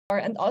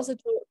and also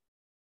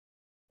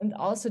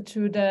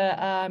to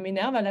the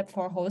Minerva Lab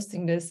for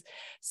hosting this.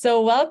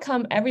 So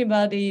welcome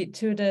everybody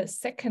to the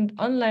second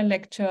online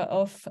lecture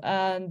of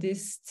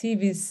this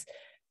CIVIS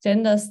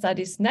Gender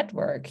Studies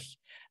Network.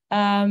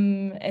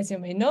 As you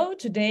may know,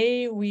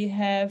 today we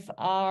have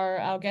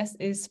our guest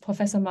is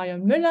Professor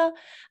Marion Müller.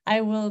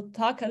 I will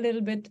talk a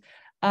little bit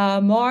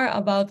more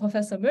about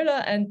Professor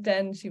Müller, and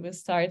then she will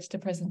start the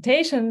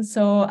presentation.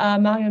 So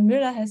Marion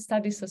Müller has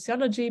studied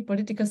sociology,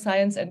 political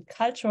science, and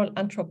cultural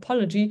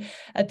anthropology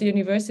at the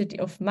University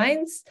of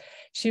Mainz.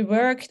 She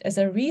worked as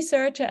a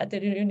researcher at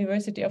the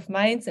University of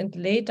Mainz and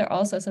later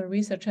also as a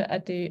researcher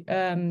at the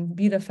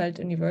Bielefeld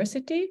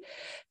University.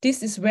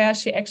 This is where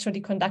she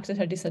actually conducted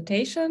her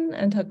dissertation,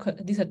 and her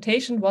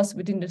dissertation was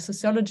within the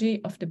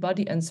sociology of the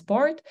body and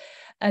sport.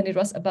 And it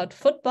was about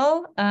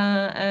football,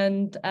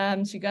 and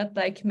she got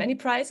like many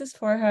prizes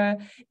for her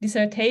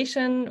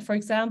dissertation. For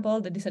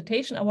example, the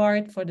dissertation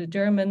award for the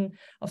German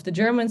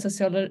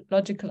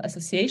Sociological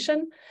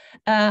Association.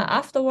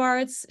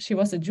 Afterwards, she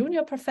was a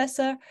junior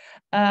professor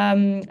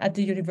at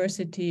the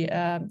University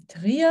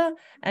Trier,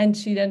 and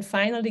she then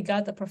finally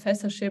got a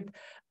professorship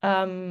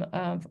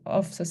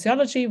of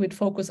sociology with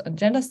focus on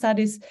gender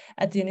studies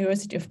at the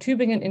University of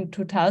Tübingen in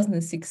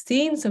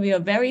 2016. So we are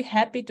very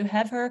happy to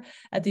have her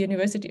at the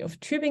University of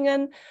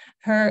Tübingen.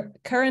 Her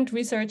current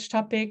research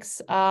topics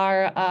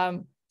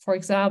are, for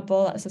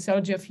example,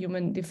 sociology of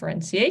human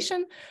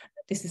differentiation.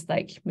 This is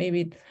like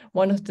maybe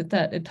one of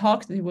the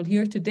talks that you will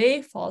hear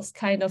today falls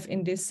kind of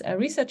in this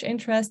research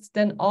interest.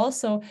 Then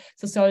also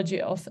sociology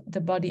of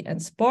the body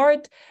and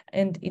sport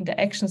and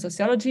interaction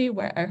sociology,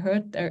 where I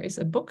heard there is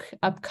a book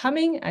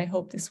upcoming. I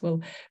hope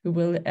we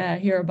will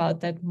hear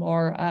about that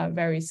more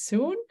very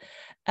soon.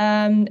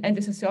 And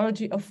the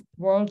sociology of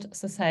world,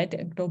 society,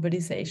 and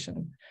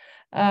globalization.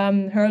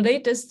 Her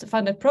latest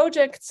funded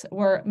projects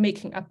were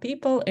Making Up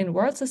People in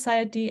World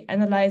Society,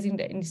 analyzing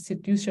the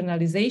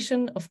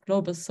institutionalization of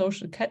global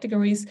social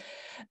categories,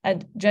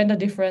 and gender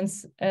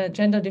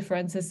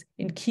differences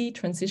in key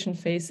transition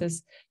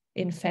phases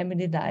in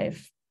family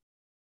life.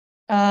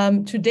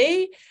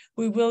 Today,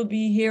 we will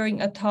be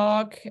hearing a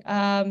talk,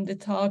 the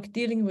talk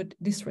dealing with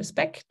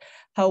disrespect,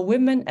 how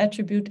women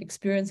attribute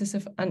experiences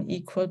of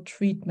unequal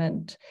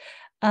treatment.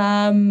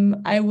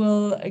 I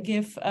will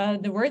give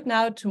the word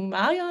now to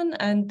Marion,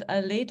 and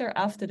later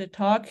after the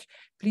talk,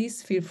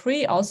 please feel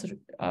free, also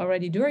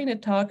already during the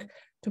talk,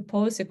 to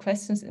pose your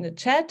questions in the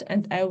chat,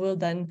 and I will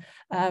then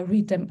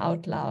read them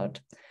out loud.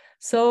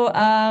 So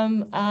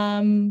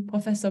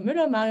Professor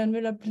Müller, Marion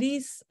Müller,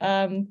 please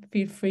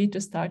feel free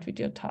to start with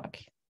your talk.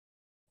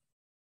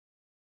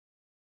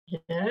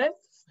 Yes,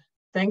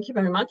 thank you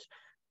very much.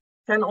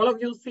 Can all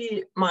of you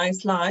see my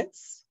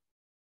slides?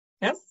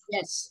 Yes?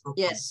 Yes,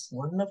 okay. Yes.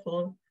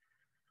 Wonderful.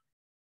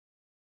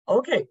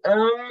 Okay,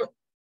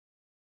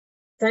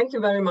 thank you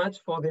very much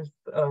for this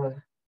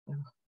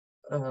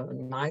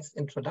nice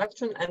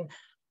introduction. And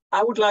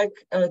I would like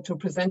to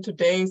present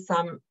today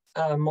some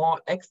more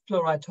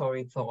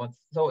exploratory thoughts.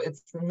 So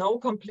it's no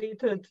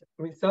completed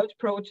research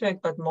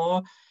project, but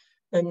more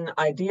an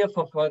idea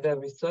for further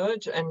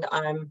research. And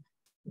I'm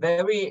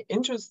very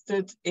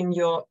interested in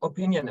your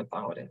opinion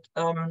about it.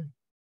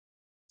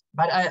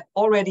 But I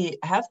already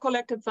have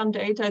collected some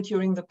data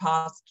during the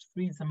past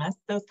 3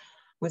 semesters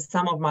with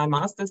some of my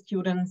master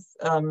students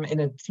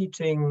in a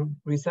teaching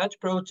research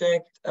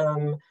project.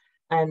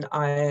 And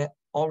I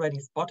already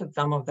spotted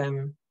some of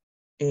them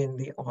in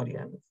the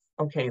audience.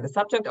 Okay, the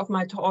subject of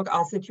my talk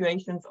are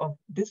situations of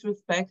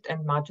disrespect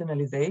and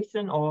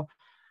marginalization, or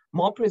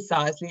more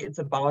precisely, it's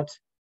about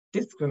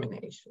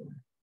discrimination.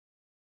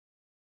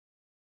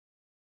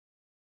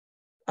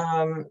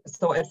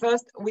 So at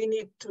first, we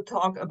need to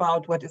talk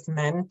about what is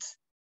meant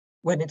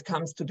when it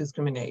comes to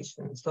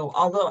discrimination. So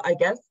although I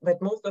guess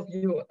that most of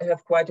you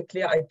have quite a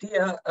clear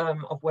idea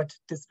of what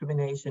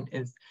discrimination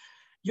is.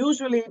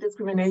 Usually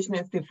discrimination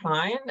is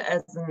defined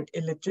as an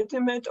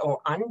illegitimate or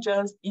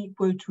unjust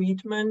equal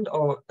treatment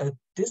or a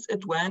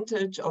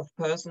disadvantage of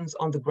persons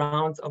on the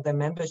grounds of their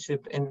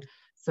membership in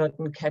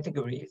certain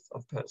categories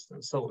of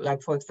persons. So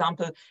like, for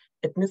example,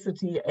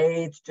 ethnicity,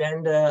 age,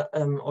 gender,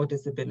 or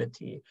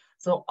disability.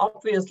 So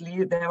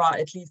obviously there are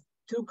at least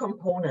 2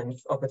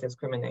 components of a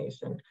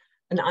discrimination: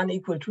 an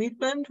unequal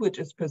treatment, which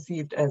is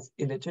perceived as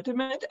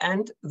illegitimate,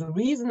 and the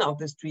reason of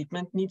this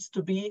treatment needs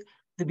to be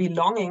the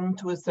belonging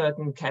to a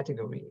certain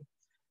category.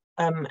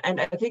 And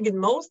I think in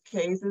most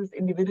cases,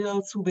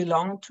 individuals who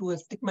belong to a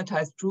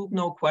stigmatized group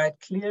know quite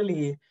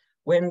clearly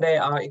when they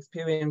are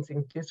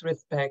experiencing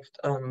disrespect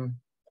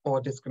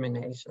or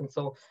discrimination.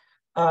 So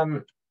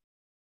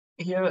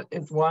here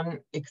is one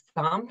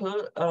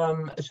example,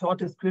 a short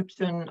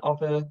description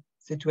of a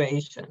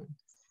situation.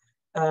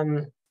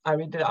 I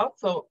read it out.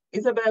 So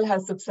Isabel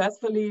has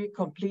successfully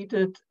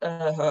completed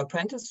her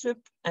apprenticeship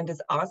and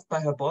is asked by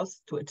her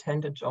boss to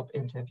attend a job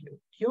interview.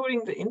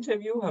 During the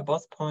interview, her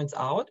boss points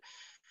out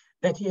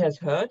that he has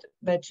heard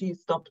that she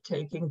stopped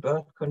taking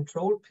birth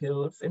control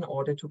pills in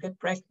order to get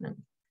pregnant.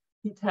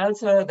 He tells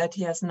her that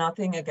he has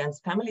nothing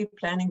against family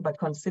planning, but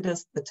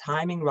considers the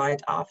timing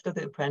right after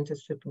the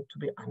apprenticeship to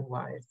be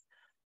unwise.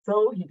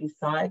 So he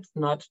decides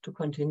not to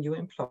continue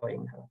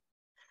employing her.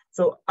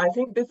 So I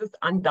think this is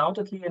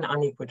undoubtedly an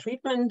unequal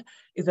treatment.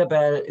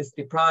 Isabel is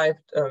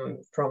deprived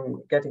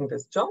from getting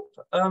this job.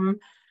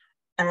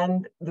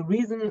 And the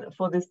reason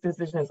for this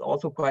decision is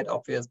also quite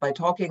obvious. By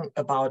talking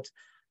about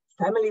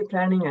family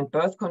planning and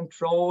birth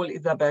control,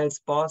 Isabel's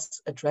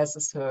boss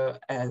addresses her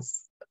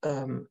as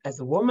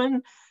a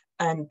woman.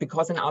 And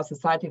because in our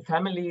society,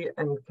 family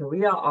and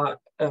career are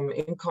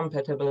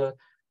incompatible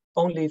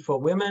only for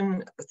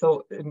women,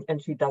 so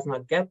and she does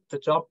not get the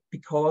job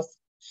because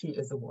she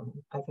is a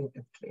woman. I think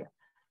it's clear.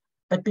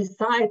 But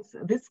besides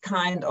this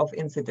kind of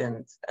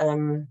incident,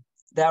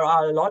 there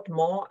are a lot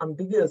more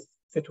ambiguous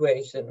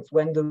situations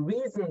when the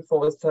reason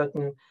for a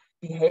certain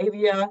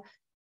behavior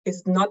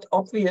is not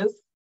obvious.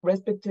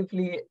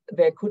 Respectively,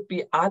 there could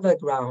be other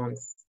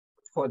grounds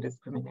for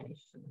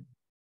discrimination.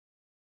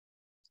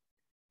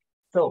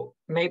 So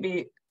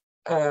maybe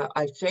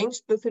I've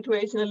changed the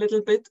situation a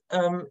little bit.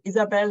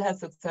 Isabel has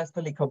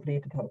successfully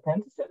completed her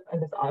apprenticeship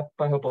and is asked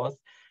by her boss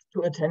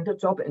to attend a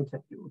job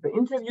interview. The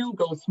interview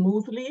goes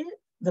smoothly.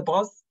 The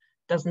boss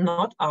does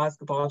not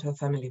ask about her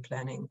family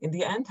planning. In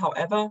the end,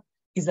 however,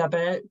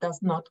 Isabel does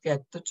not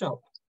get the job.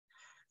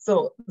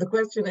 So the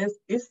question is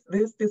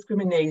this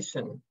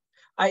discrimination?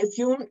 I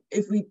assume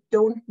if we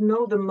don't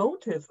know the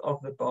motive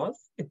of the boss,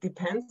 it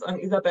depends on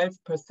Isabel's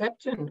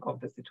perception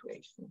of the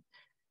situation.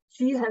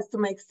 She has to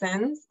make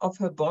sense of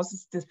her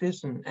boss's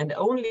decision, and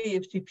only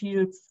if she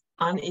feels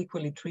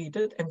unequally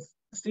treated and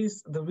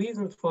sees the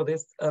reason for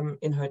this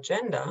in her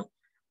gender,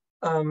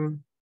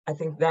 I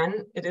think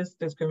then it is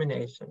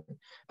discrimination.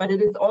 But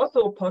it is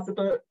also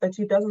possible that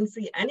she doesn't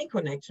see any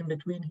connection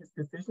between his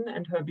decision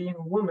and her being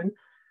a woman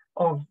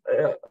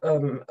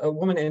a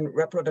woman in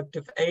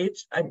reproductive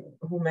age and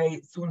who may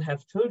soon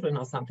have children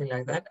or something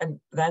like that. And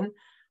then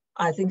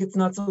I think it's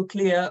not so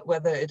clear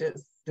whether it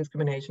is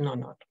discrimination or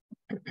not.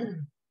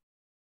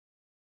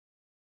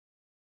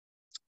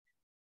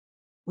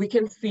 We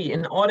can see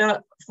in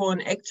order for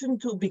an action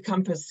to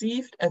become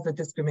perceived as a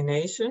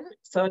discrimination,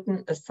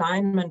 certain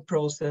assignment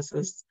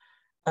processes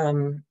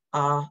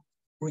are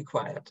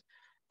required.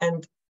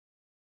 And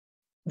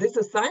these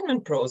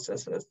assignment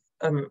processes,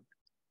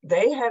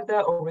 they have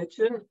their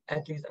origin,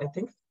 at least I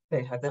think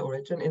they have their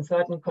origin, in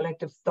certain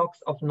collective stocks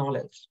of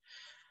knowledge.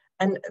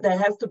 And there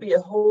has to be a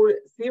whole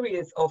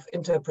series of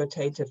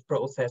interpretative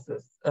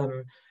processes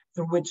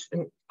through which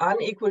an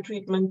unequal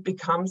treatment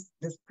becomes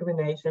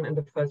discrimination in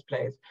the first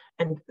place.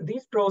 And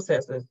these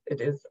processes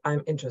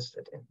I'm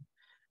interested in.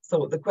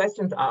 So the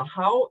questions are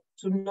how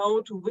to know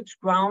to which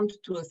ground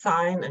to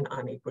assign an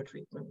unequal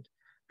treatment.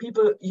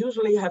 People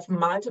usually have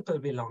multiple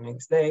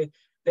belongings.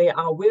 They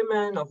are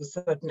women of a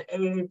certain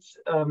age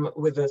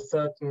with a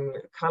certain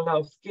color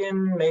of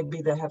skin,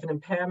 maybe they have an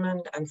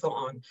impairment and so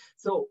on.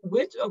 So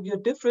which of your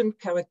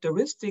different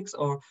characteristics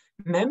or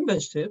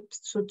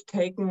memberships should be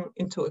taken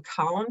into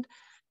account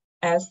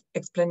as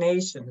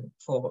explanation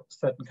for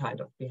certain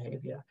kind of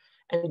behavior?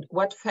 And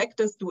what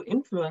factors do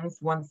influence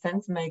one's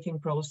sense-making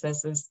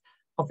processes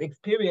of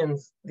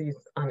experience these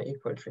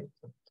unequal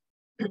treatment?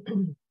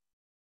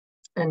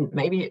 And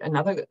maybe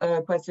another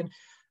question,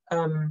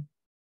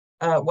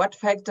 what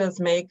factors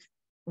make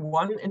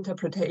one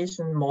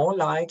interpretation more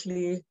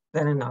likely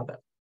than another?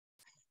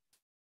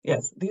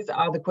 Yes, these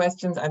are the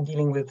questions I'm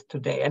dealing with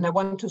today. And I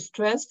want to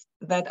stress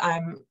that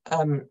I'm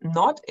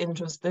not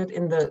interested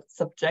in the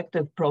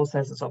subjective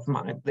processes of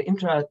mind, the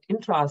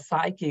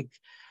intra-psychic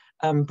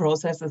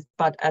processes,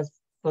 but as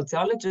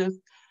sociologists,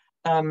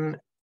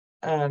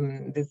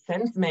 the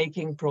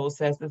sense-making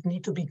processes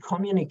need to be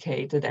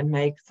communicated and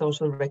make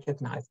social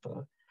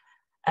recognizable.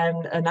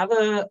 And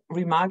another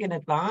remark in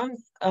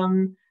advance,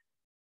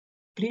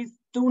 please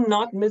do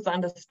not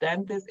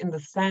misunderstand this in the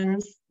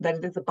sense that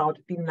it is about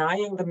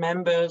denying the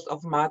members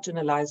of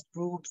marginalized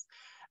groups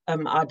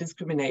are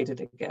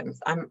discriminated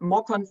against. I'm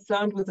more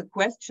concerned with the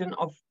question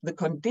of the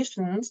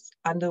conditions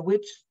under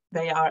which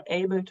they are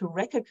able to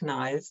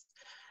recognize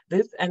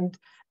this and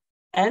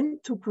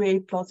to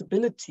create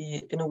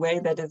plausibility in a way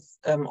that is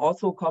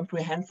also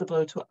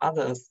comprehensible to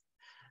others,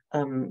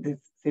 these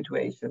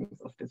situations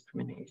of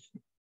discrimination.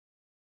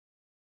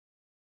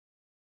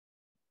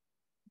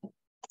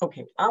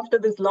 Okay, after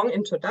this long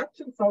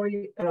introduction,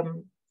 sorry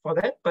for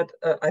that, but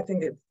I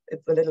think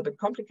it's a little bit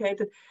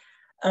complicated.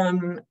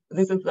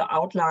 This is the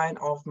outline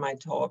of my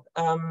talk.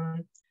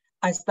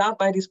 I start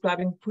by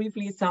describing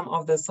briefly some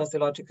of the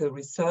sociological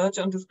research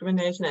on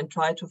discrimination and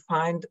try to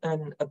find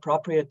an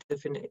appropriate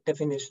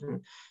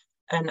definition.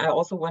 And I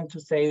also want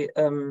to say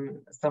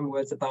some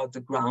words about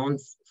the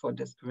grounds for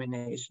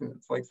discrimination,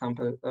 for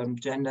example,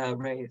 gender,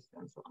 race,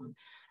 and so on.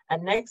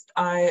 And next,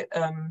 I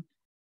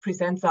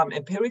present some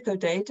empirical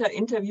data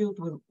interviewed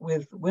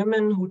with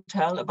women who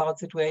tell about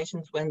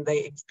situations when they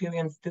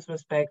experienced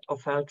disrespect or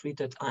felt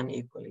treated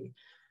unequally.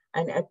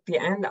 And at the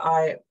end,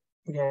 I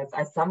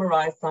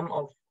summarize some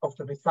of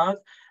the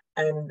results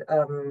and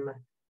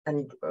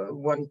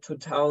want to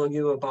tell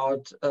you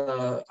about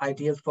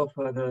ideas for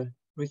further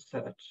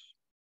research.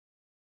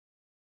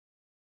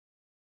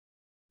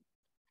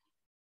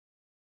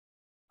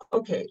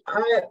 Okay,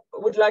 I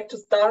would like to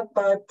start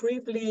by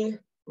briefly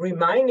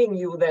reminding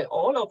you that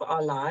all of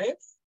our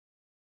lives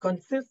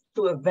consist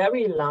to a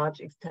very large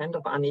extent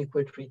of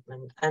unequal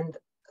treatment, and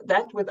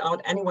that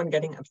without anyone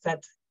getting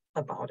upset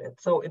about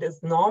it. So it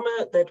is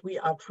normal that we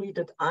are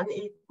treated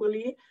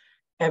unequally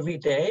every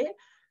day,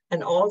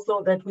 and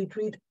also that we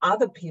treat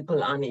other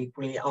people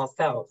unequally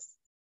ourselves.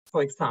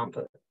 For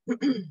example,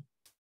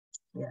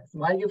 yes,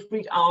 while you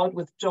freak out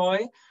with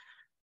joy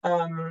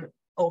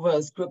over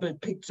a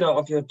scribbled picture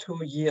of your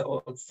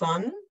 2-year-old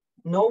son,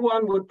 no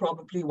one would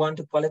probably want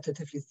a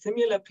qualitatively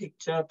similar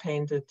picture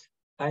painted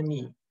by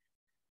me.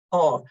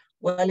 Or,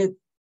 well, it's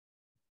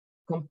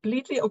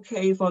completely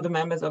okay for the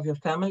members of your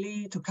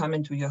family to come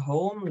into your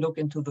home, look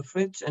into the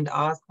fridge and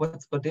ask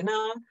what's for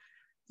dinner.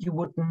 You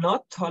would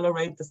not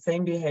tolerate the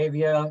same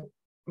behavior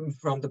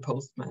from the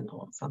postman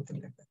or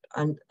something like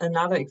that. And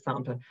another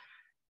example,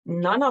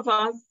 none of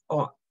us,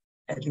 or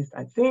at least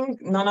I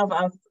think, none of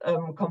us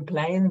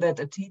complain that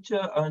a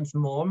teacher earns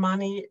more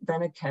money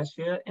than a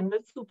cashier in the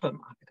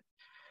supermarket.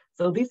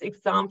 So these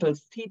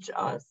examples teach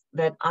us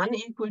that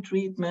unequal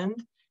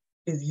treatment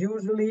is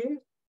usually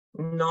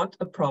not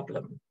a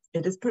problem.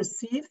 It is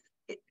perceived,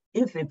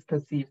 if it's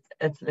perceived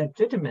as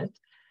legitimate,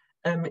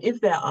 if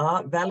there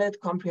are valid,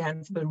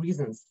 comprehensible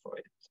reasons for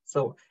it.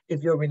 So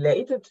if you're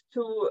related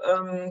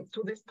to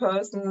these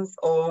persons,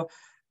 or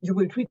you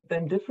will treat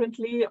them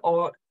differently,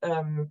 or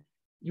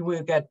you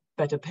will get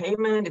better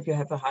payment if you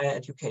have a higher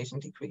education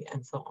degree,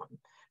 and so on.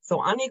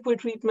 So unequal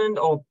treatment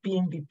or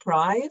being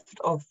deprived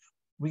of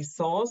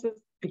resources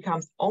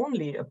becomes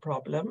only a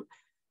problem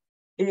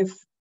if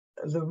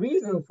the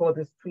reason for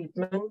this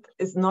treatment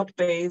is not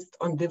based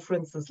on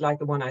differences like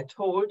the one I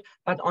told,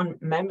 but on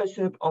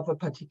membership of a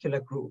particular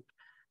group.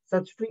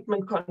 Such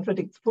treatment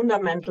contradicts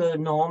fundamental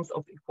norms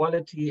of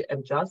equality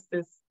and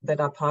justice that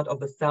are part of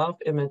the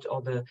self-image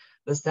or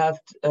the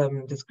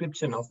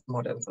self-description of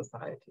modern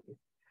society.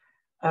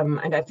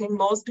 And I think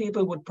most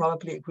people would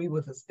probably agree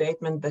with the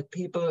statement that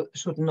people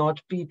should not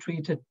be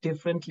treated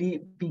differently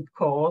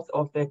because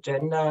of their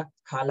gender,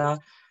 color,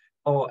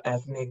 or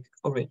ethnic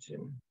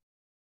origin.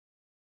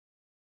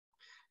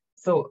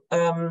 So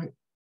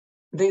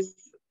this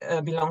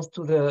belongs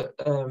to the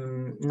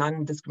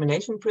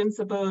non-discrimination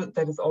principle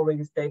that is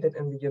already stated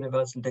in the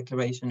Universal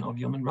Declaration of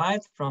Human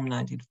Rights from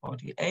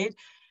 1948.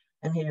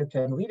 And here you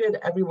can read it.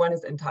 Everyone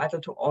is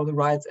entitled to all the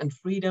rights and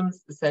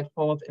freedoms set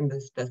forth in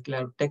this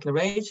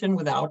declaration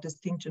without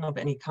distinction of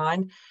any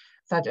kind,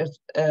 such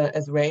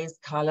as race,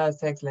 color,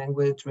 sex,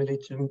 language,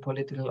 religion,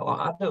 political or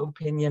other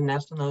opinion,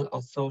 national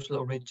or social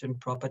origin,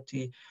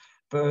 property,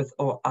 birth,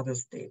 or other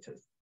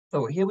status.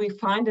 So here we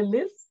find a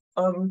list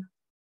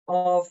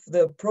of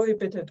the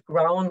prohibited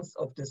grounds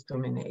of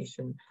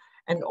discrimination.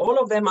 And all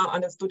of them are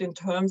understood in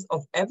terms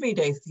of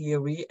everyday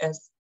theory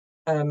as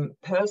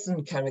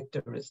person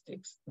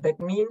characteristics. That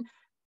mean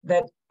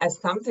that as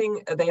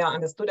something, they are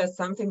understood as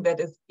something that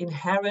is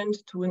inherent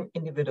to an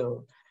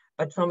individual.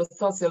 But from a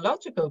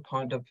sociological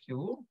point of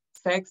view,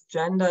 sex,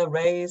 gender,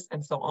 race,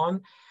 and so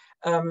on,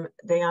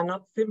 they are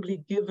not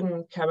simply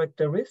given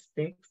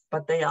characteristics,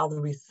 but they are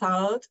the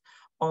result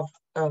of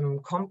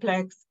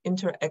complex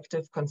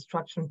interactive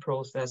construction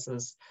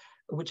processes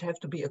which have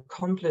to be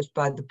accomplished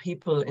by the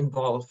people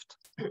involved.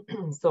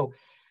 So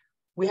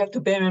we have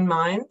to bear in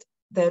mind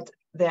that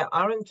there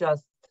aren't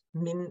just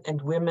men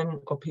and women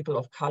or people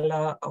of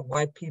color or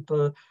white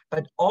people,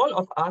 but all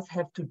of us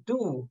have to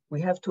do,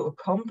 we have to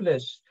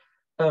accomplish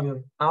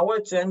our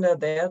gender,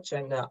 their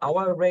gender,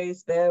 our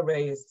race, their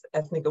race,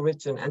 ethnic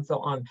origin, and so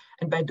on.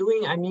 And by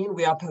doing, I mean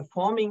we are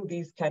performing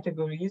these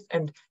categories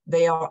and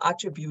they are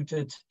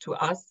attributed to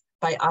us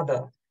by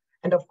other.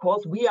 And of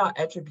course, we are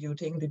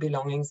attributing the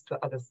belongings to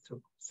others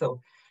too. So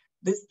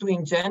this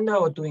doing gender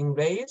or doing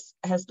race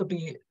has to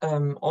be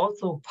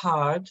also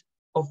part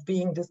of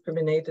being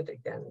discriminated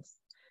against.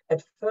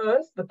 At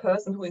first, the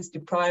person who is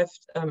deprived,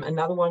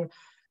 another one,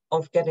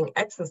 of getting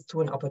access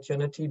to an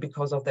opportunity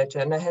because of their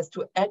gender has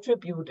to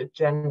attribute a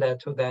gender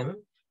to them,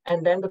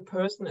 and then the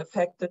person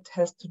affected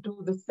has to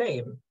do the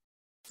same.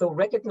 So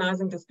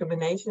recognizing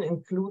discrimination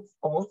includes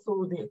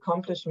also the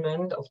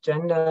accomplishment of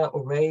gender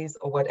or race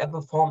or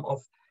whatever form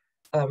of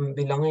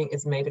belonging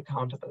is made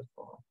accountable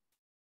for.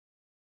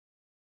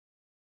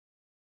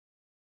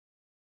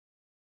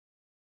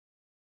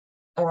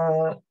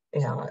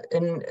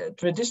 In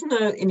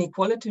traditional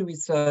inequality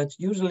research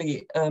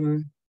usually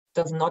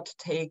does not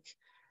take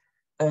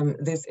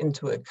this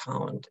into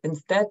account.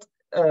 Instead,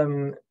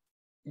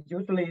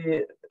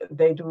 usually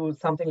they do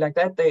something like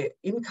that. The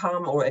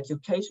income or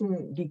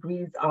education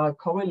degrees are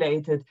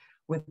correlated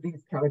with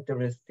these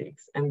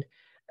characteristics, and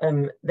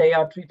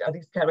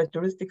these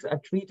characteristics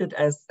are treated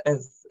as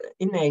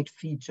innate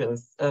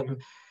features,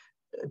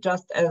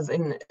 just as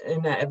in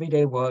an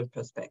everyday world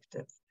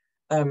perspective.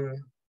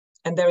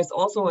 And there is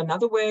also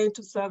another way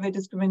to survey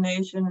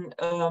discrimination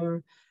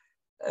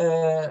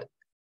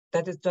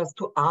that is just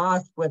to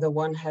ask whether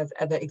one has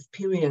ever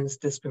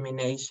experienced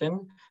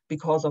discrimination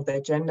because of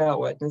their gender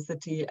or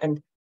ethnicity,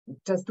 and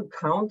just to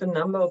count the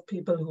number of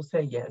people who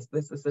say, yes,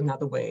 this is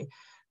another way,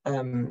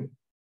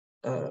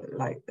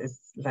 like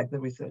the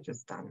research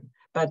is done.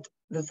 But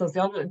the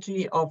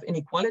sociology of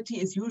inequality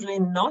is usually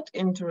not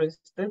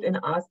interested in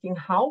asking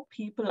how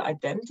people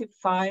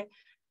identify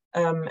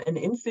an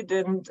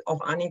incident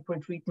of unequal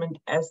treatment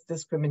as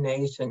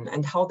discrimination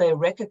and how they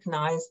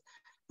recognize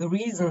the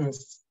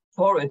reasons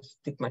for its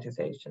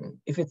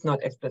stigmatization, if it's not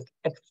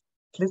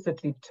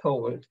explicitly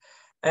told.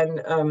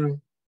 And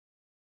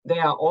they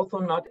are also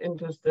not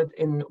interested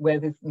in where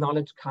this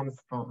knowledge comes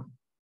from.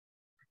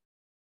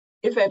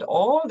 If at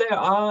all, there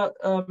are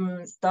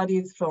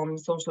studies from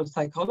social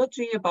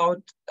psychology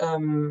about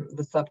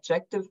the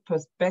subjective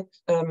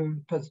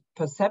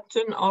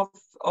perception of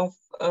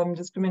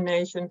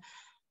discrimination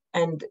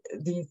and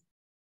the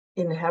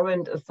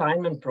inherent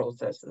assignment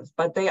processes,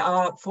 but they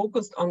are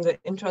focused on the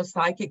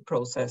intrapsychic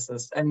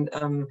processes, and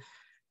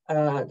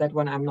that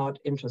one I'm not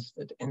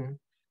interested in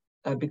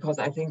because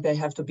I think they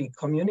have to be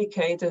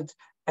communicated,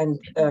 and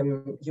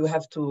you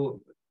have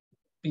to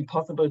be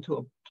possible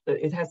to,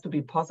 it has to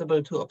be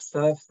possible to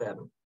observe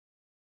them.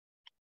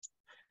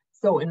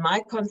 So in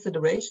my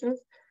considerations,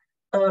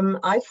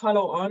 I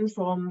follow on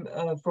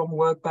from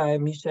work by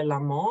Michelle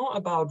Lamont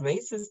about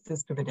racist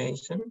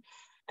discrimination.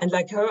 And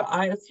like her,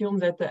 I assume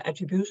that the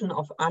attribution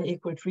of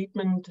unequal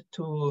treatment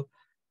to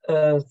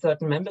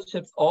certain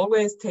memberships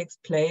always takes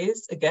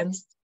place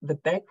against the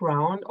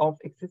background of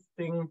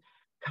existing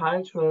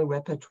cultural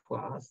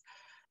repertoires.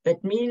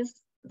 That means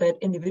that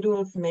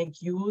individuals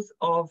make use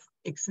of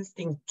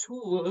existing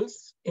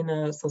tools in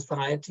a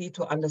society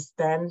to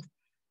understand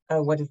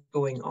what is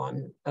going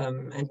on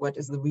and what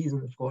is the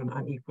reason for an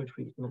unequal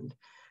treatment.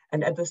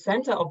 And at the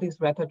center of these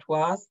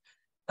repertoires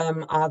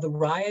are the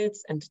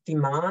rights and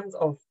demands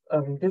of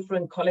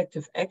different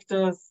collective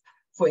actors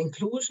for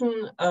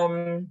inclusion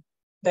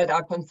that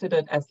are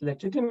considered as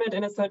legitimate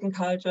in a certain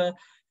culture.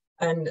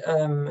 And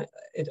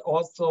it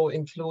also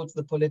includes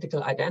the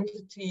political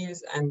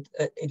identities and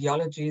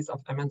ideologies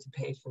of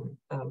emancipation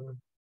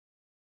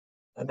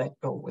that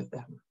go with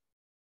them.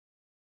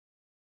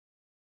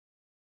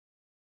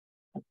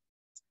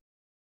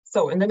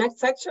 So in the next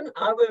section,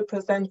 I will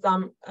present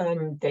some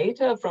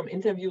data from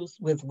interviews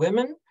with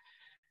women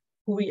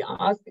who we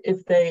asked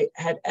if they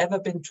had ever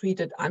been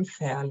treated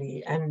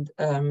unfairly, and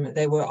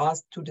they were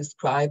asked to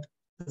describe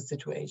the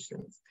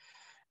situations.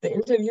 The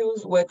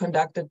interviews were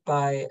conducted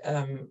by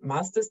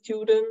master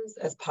students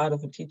as part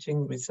of a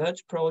teaching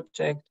research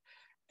project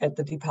at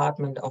the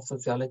Department of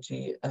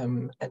Sociology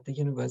at the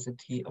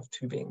University of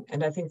Tübingen.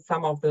 And I think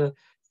some of the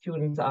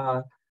students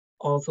are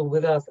also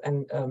with us,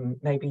 and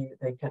maybe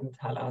they can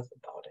tell us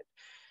about it.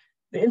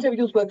 The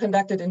interviews were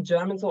conducted in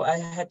German, so I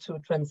had to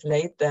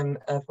translate them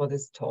for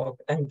this talk.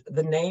 And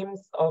the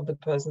names of the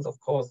persons, of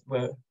course,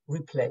 were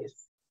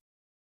replaced.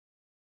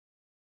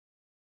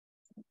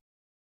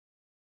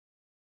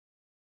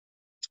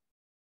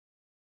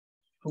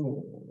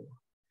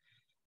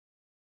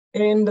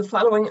 In the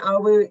following, I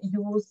will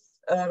use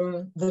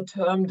the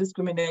term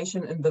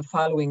discrimination in the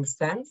following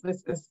sense.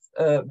 This is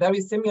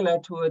very similar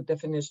to a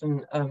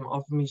definition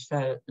of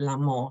Michelle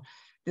Lamont.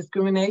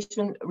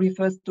 Discrimination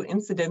refers to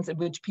incidents in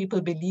which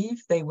people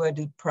believe they were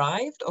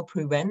deprived or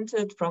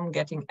prevented from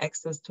getting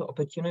access to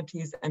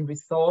opportunities and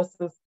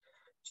resources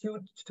due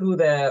to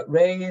their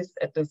race,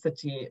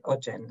 ethnicity, or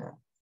gender.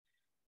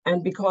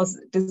 And because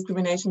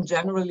discrimination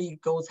generally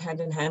goes hand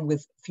in hand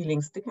with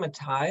feeling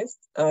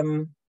stigmatized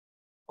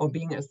or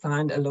being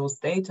assigned a low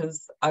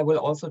status, I will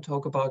also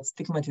talk about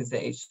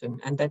stigmatization.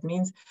 And that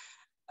means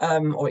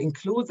or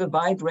includes a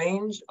wide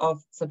range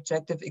of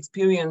subjective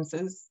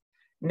experiences,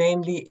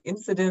 namely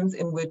incidents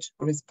in which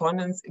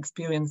respondents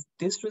experience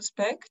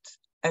disrespect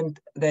and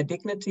their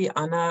dignity,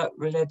 honor,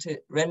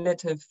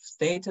 relative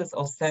status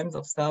or sense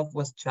of self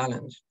was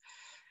challenged.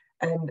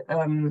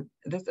 And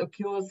this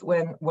occurs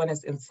when one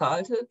is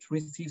insulted,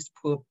 receives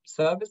poor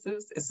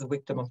services, is a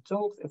victim of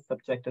jokes, is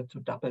subjected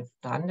to double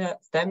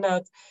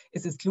standards,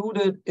 is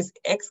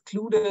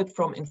excluded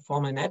from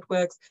informal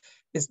networks,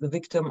 is the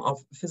victim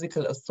of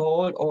physical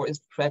assault, or is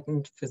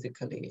threatened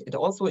physically. It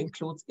also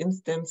includes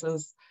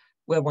instances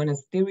where one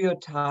is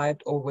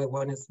stereotyped or where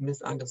one is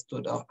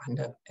misunderstood or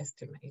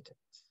underestimated.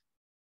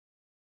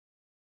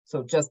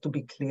 So just to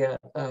be clear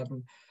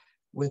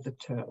with the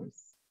terms.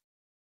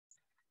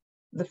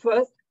 The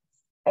first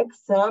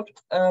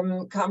excerpt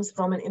comes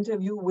from an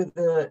interview with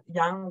the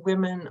young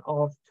women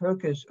of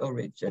Turkish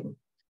origin.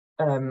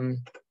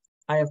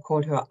 I have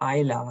called her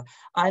Ayla.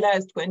 Ayla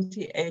is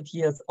 28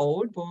 years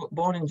old,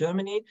 born in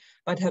Germany,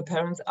 but her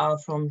parents are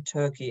from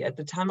Turkey. At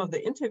the time of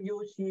the interview,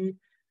 she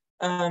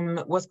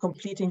was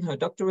completing her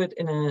doctorate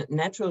in a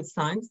natural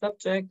science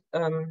subject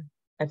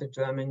at a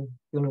German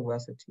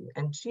university.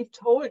 And she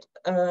told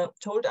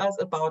us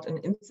about an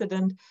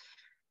incident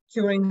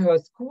during her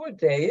school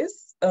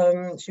days.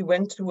 She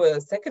went to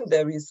a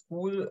secondary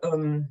school,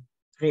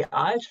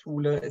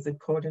 Realschule, is it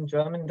called in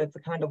German? That's a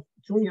kind of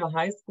junior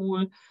high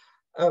school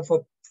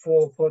for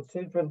for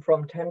children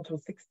from 10 to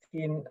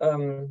 16,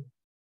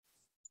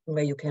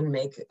 where you can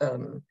make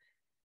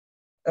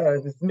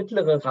this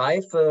mittlere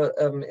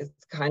Reife is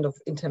kind of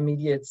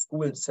intermediate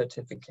school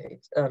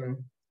certificate.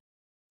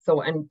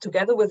 And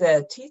together with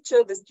their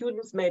teacher, the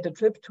students made a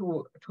trip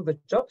to the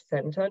job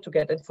center to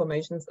get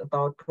information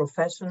about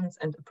professions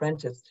and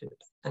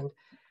apprenticeships. And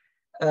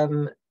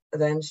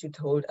then she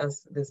told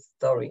us this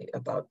story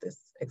about this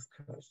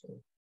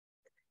excursion.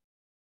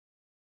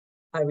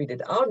 I read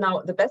it out.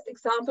 Now, the best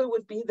example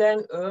would be then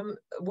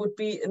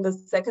in the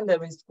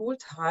secondary school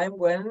time,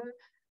 when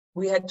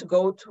we had to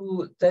go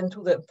to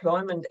the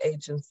employment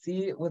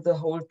agency with the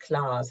whole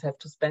class, have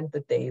to spend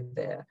the day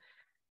there.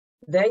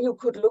 There you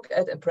could look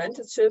at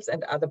apprenticeships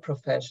and other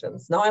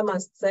professions. Now, I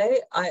must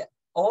say, I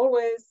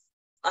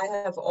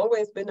have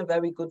always been a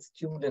very good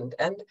student,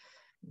 and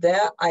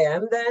there I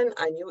am then.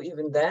 I knew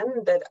even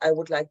then that I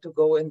would like to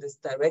go in this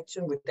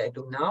direction, which I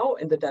do now,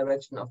 in the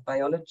direction of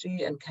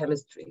biology and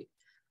chemistry,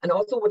 and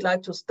also would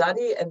like to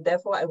study. And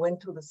therefore I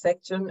went to the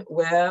section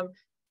where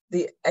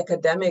the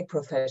academic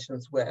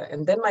professions were.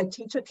 And then my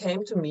teacher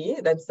came to me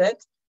and said,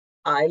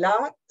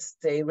 Ayla,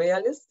 stay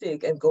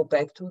realistic and go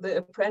back to the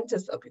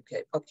apprentice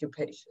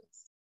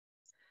occupations.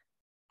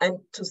 And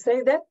to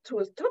say that to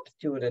a top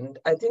student,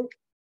 I think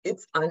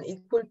it's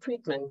unequal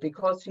treatment,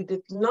 because she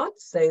did not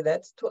say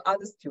that to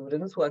other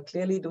students who are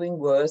clearly doing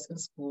worse in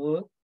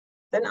school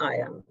than I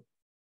am.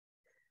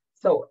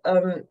 So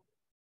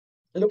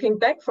looking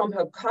back from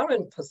her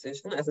current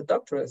position as a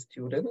doctoral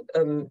student,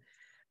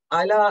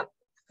 Ayla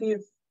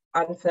feels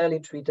unfairly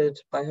treated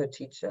by her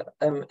teacher.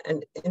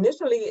 And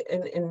initially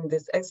in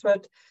this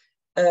excerpt,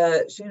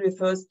 she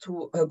refers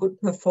to her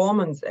good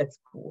performance at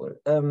school.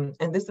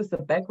 And this is the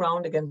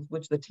background against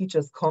which the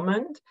teacher's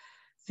comment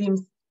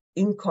seems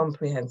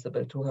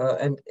incomprehensible to her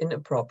and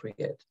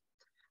inappropriate.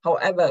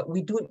 However,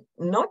 we do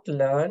not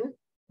learn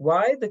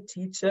why the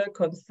teacher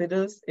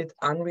considers it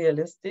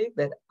unrealistic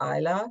that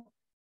Ayla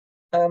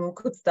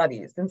could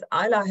study. Since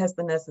Ayla has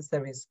the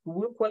necessary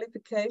school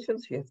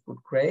qualifications, she has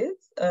good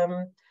grades,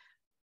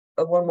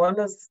 one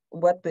wonders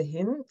what the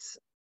hint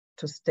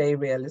to stay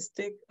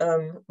realistic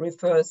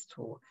refers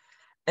to.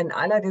 And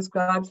Ayla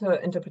describes her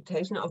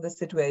interpretation of the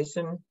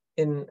situation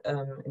in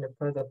a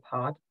further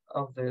part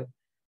of the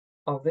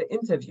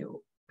interview,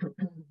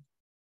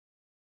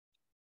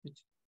 which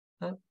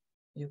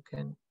you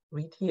can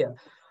read here.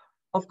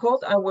 Of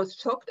course, I was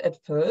shocked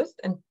at first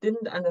and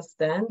didn't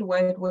understand why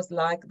it was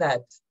like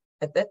that.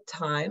 At that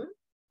time,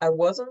 I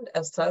wasn't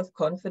as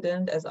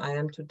self-confident as I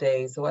am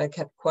today, so I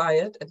kept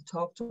quiet and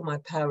talked to my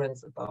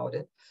parents about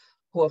it,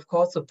 who of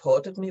course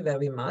supported me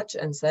very much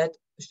and said,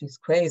 she's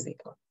crazy,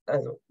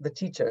 the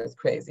teacher is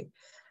crazy.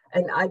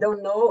 And I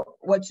don't know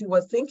what she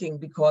was thinking,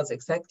 because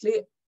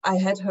exactly I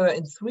had her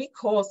in 3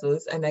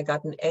 courses and I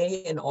got an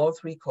A in all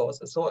 3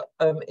 courses, so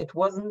it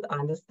wasn't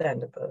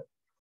understandable.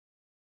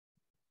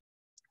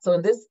 So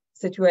in this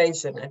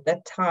situation, at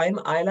that time,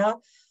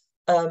 Ayla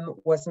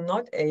was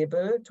not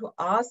able to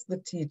ask the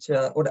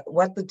teacher or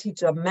what the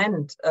teacher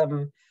meant,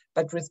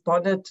 but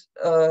responded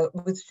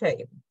with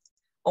shame.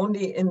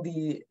 Only in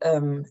the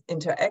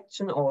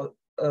interaction or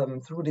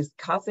through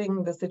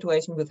discussing the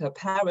situation with her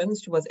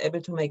parents, she was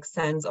able to make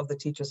sense of the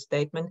teacher's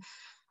statement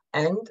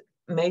and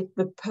made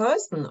the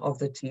person of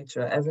the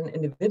teacher as an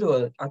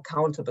individual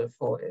accountable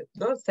for it,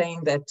 not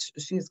saying that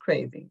she's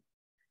crazy.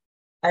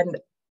 And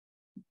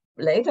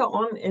later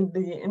on in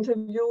the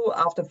interview,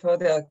 after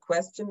further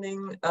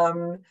questioning,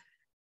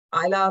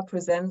 Ayla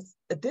presents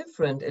a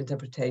different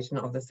interpretation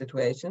of the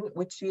situation,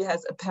 which she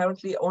has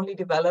apparently only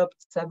developed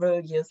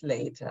several years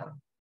later.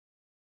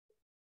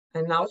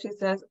 And now she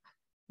says,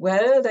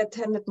 well, that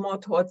tended more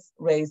towards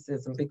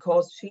racism,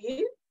 because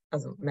she,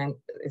 as a man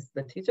is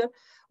the teacher,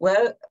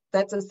 well,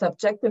 that's a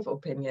subjective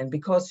opinion,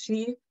 because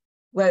she,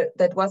 well,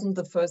 that wasn't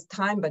the first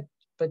time,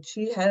 but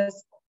she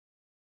has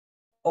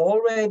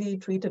already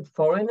treated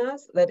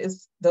foreigners, that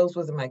is those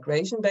with a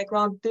migration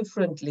background,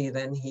 differently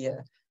than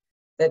here.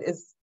 That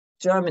is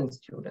German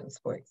students,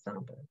 for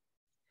example.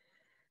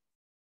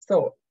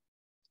 So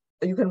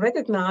you can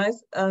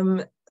recognize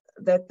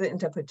that the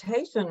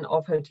interpretation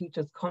of her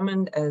teacher's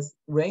comment as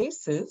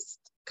racist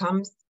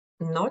comes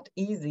not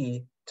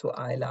easy to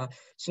Ayla.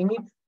 She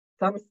needs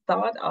some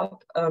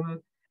startup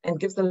and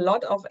gives a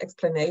lot of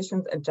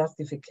explanations and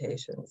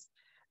justifications.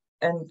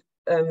 And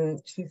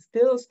she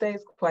still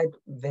stays quite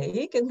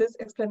vague in this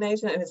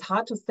explanation, and it's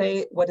hard to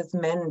say what is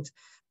meant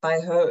by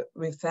her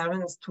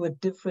reference to a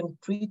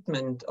different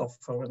treatment of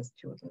foreign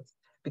students,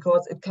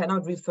 because it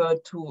cannot refer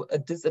to a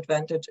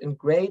disadvantage in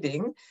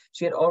grading.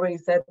 She had already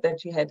said that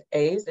she had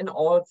A's in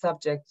all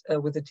subjects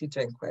with the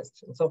teacher in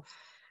question. So,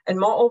 and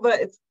moreover,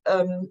 it's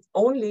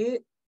only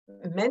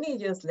many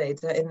years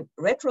later, in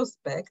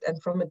retrospect,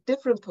 and from a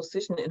different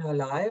position in her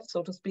life,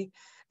 so to speak,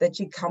 that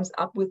she comes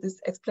up with this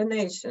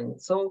explanation.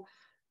 So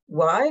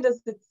why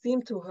does it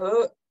seem to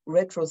her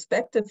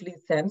retrospectively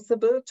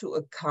sensible to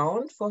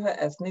account for her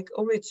ethnic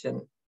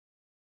origin?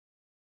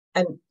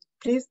 And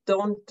please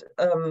don't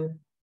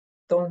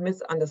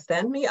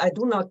misunderstand me. I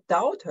do not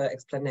doubt her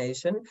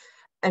explanation.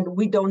 And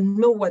we don't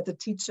know what the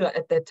teacher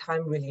at that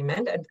time really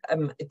meant,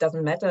 and it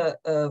doesn't matter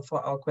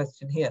for our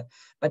question here.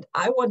 But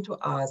I want to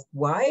ask,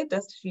 why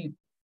does she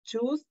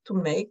choose to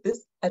make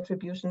this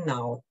attribution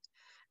now?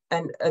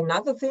 And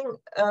another thing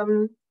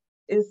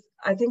is,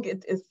 I think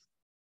it is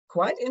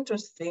quite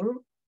interesting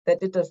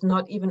that it does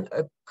not even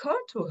occur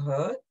to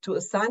her to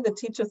assign the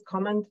teacher's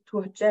comment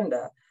to her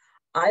gender.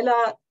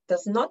 Ayla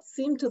does not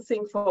seem to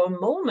think for a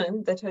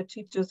moment that her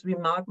teacher's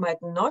remark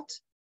might not,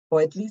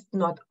 or at least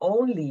not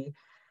only,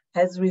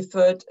 has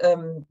referred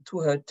to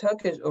her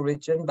Turkish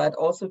origin, but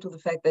also to the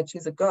fact that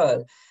she's a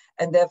girl,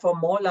 and therefore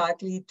more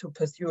likely to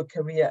pursue a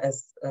career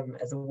as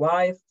a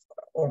wife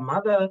or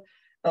mother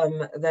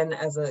than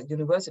as a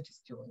university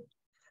student.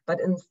 But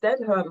instead,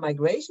 her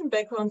migration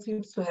background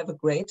seems to have a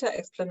greater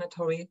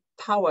explanatory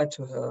power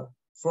to her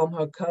from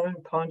her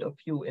current point of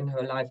view in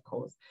her life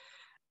course.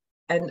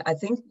 And I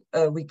think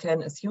we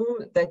can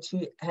assume that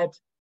she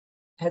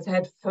has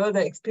had further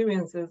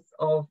experiences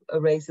of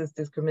racist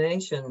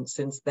discrimination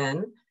since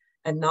then,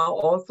 and now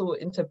also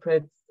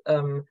interprets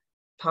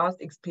past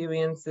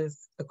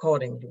experiences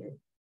accordingly.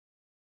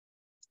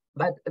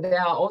 But there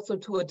are also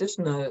two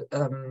additional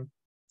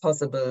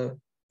possible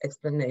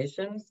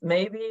explanations.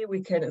 Maybe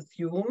we can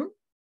assume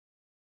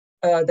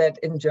that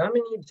in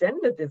Germany,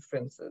 gender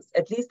differences,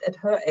 at least at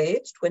her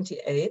age,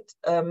 28,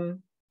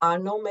 are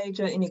no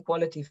major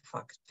inequality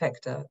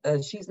factor.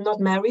 She's not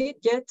married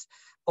yet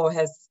or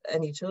has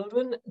any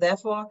children.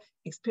 Therefore,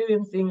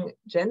 experiencing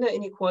gender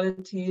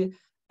inequality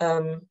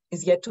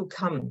is yet to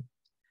come.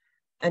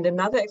 And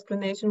another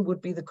explanation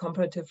would be the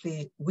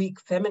comparatively weak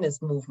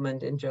feminist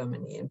movement in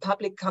Germany. In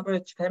public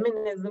coverage,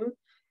 feminism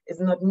is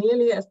not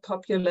nearly as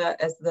popular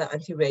as the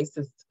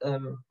anti-racist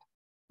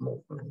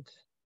movement.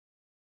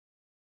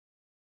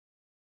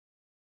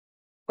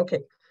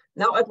 Okay,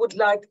 now I would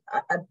like,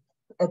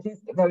 at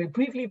least very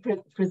briefly,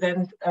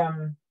 present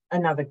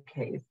another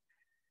case.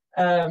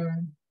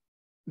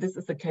 This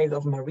is the case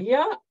of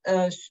Maria,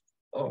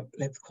 or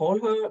let's call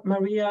her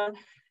Maria.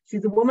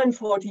 She's a woman,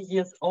 40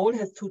 years old,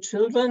 has 2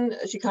 children.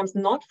 She comes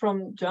not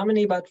from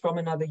Germany, but from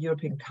another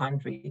European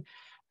country.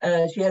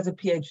 She has a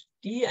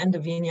PhD and a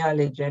venia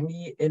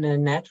legendi in a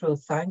natural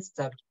science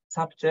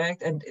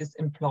subject and is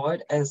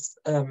employed as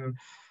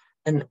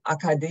an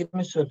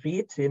akademische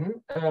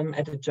Rätin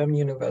at a German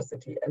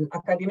university. An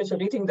akademische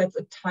Rätin, that's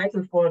a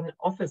title for an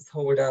office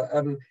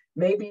holder.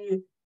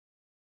 Maybe,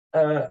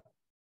 I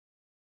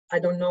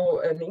don't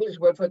know an English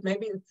word for it,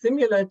 maybe it's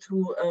similar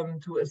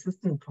to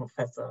assistant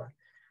professor.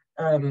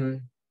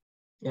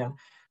 Yeah.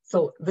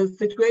 So the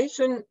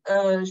situation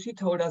she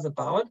told us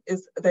about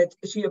is that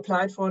she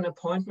applied for an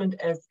appointment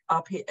as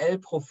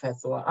APL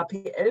professor.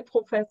 APL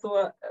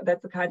professor,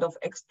 that's a kind of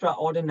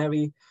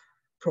extraordinary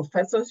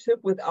professorship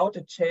without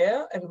a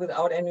chair and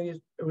without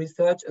any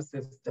research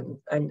assistant.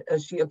 And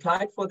she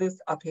applied for this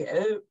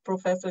APL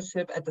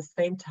professorship at the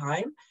same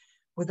time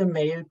with a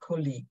male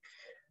colleague.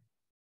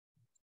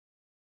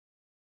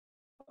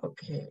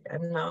 Okay,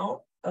 and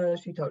now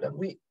she told us,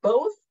 we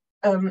both,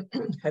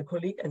 her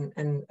colleague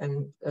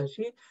and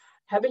she,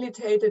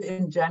 habilitated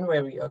in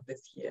January of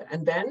this year.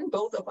 And then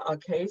both of our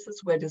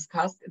cases were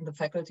discussed in the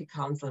faculty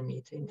council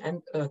meeting.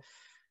 And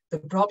the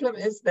problem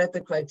is that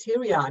the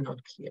criteria are not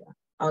clear.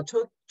 Our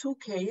two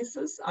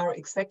cases are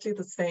exactly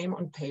the same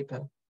on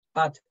paper,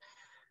 but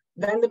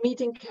then the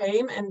meeting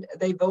came and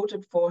they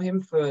voted for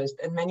him first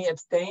and many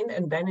abstained.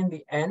 And then in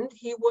the end,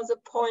 he was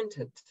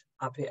appointed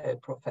APL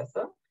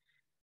professor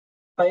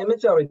by a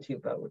majority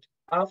vote.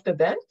 After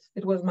that,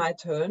 it was my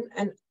turn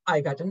and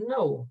I got a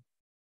no.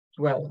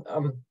 Well,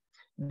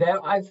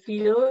 there I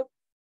feel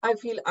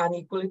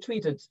unequally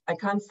treated. I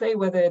can't say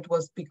whether it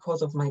was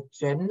because of my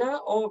gender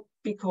or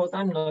because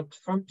I'm not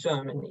from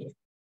Germany.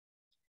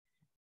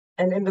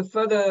 And in the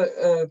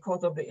further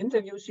course of the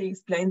interview, she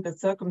explained the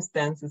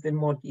circumstances in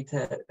more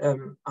detail,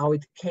 how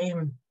it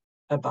came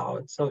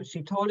about. So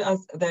she told us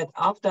that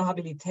after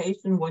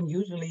habilitation, one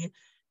usually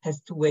has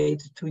to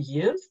wait 2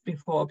 years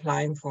before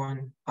applying for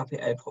an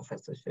APL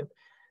professorship.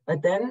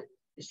 But then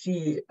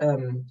she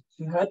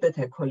heard that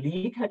her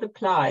colleague had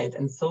applied,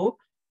 and so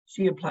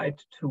she applied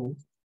too.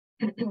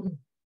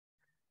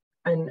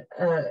 And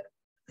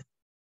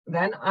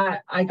then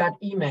I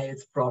got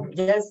emails from,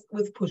 yes,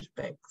 with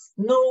pushbacks.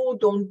 No,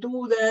 don't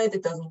do that.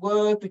 It doesn't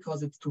work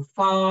because it's too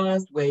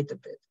fast. Wait a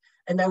bit.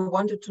 And I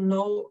wanted to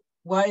know,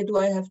 why do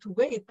I have to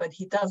wait? But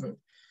he doesn't.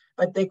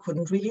 But they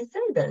couldn't really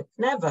say that.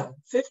 Never.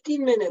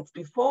 15 minutes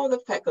before the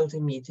faculty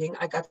meeting,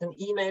 I got an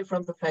email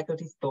from the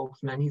faculty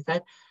spokesman. He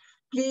said,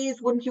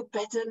 please, wouldn't you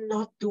better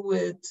not do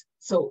it?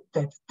 So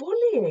that's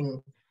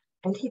bullying.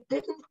 And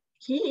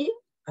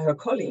her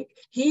colleague,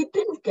 he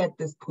didn't get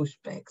this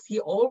pushbacks. He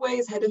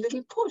always had a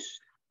little push.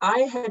 I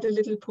had a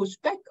little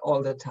pushback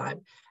all the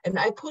time. And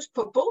I pushed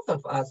for both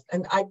of us.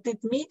 And I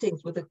did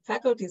meetings with the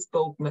faculty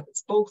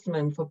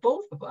spokesman for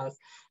both of us.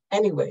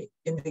 Anyway,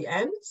 in the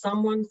end,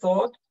 someone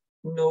thought,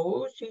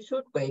 no, she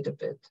should wait a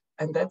bit.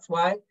 And that's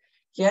why,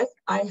 yes,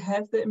 I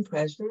have the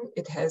impression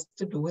it has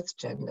to do with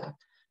gender.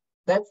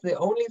 That's the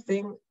only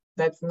thing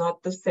that's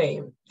not the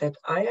same, that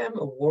I am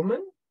a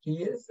woman,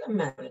 he is a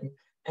man.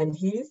 And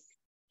he's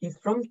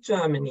from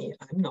Germany.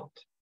 I'm not.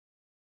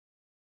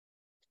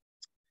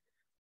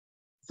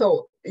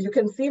 So you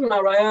can see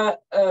Mariah,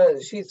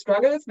 she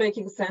struggles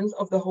making sense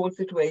of the whole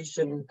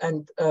situation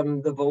and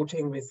the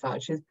voting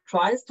result. She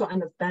tries to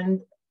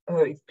understand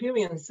her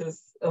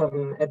experiences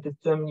at this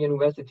German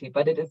university,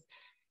 but it is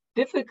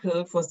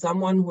difficult for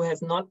someone who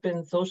has not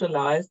been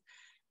socialized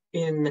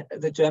in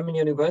the German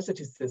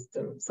university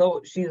system.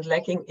 So she is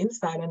lacking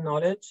insider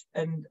knowledge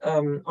and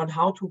on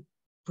how to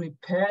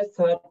prepare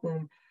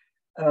certain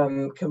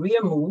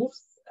career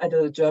moves at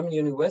a German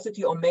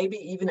university, or maybe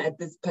even at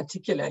this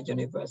particular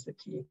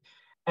university.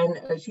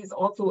 And she's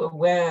also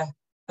aware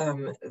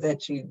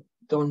that she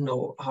don't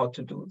know how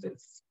to do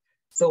this.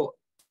 So,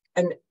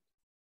 and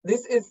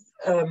this is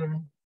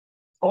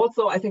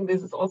also, I think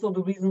this is also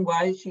the reason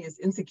why she is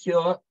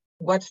insecure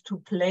what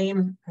to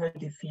blame her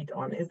defeat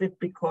on. Is it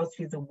because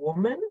she's a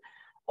woman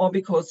or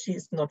because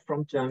she's not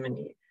from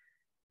Germany?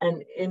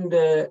 And in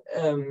the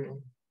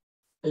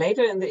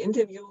later in the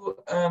interview,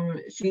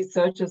 she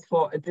searches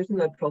for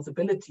additional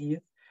plausibilities,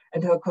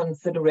 and her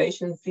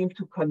considerations seem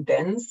to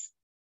condense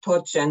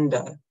toward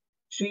gender.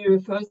 She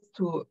refers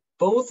to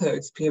both her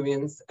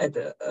experience at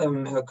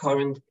her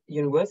current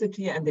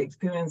university and the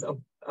experience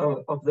of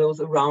those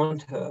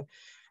around her.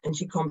 And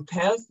she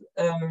compares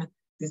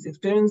these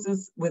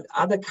experiences with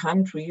other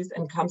countries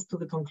and comes to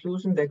the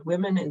conclusion that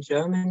women in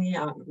Germany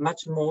are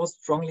much more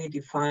strongly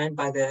defined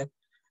by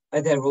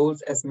their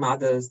roles as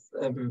mothers.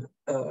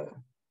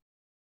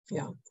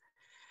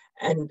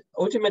 And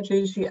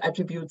ultimately, she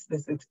attributes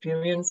this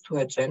experience to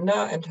her gender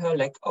and her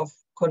lack of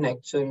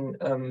connection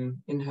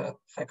in her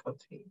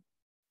faculty.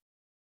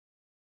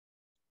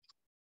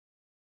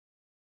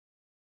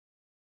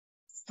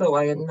 So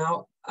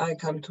I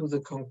come to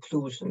the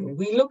conclusion.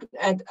 We looked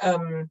at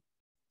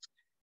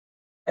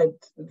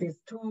these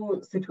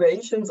two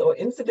situations or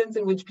incidents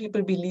in which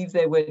people believe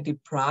they were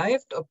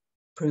deprived or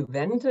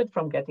prevented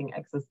from getting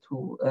access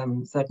to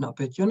certain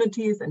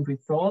opportunities and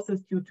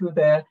resources due to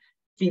their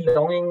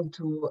belonging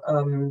to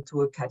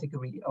a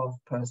category of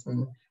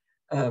person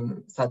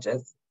such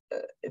as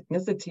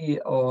ethnicity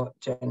or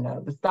gender.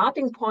 The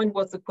starting point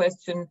was the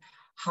question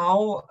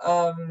how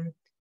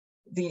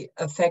the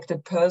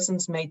affected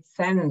persons made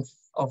sense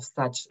of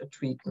such a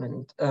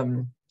treatment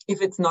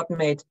if it's not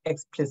made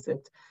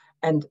explicit,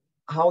 and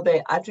how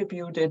they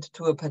attribute it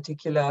to a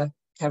particular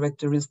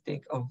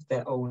characteristic of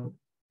their own.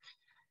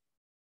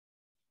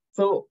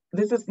 So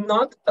this is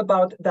not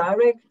about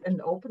direct and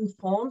open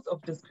forms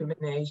of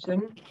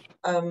discrimination,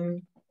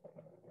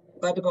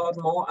 but about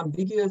more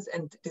ambiguous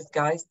and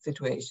disguised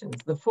situations.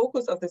 The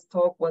focus of this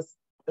talk was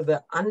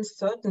the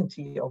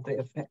uncertainty of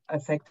the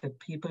affected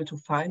people to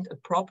find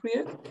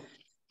appropriate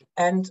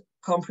and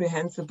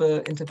comprehensible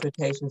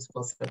interpretations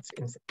for such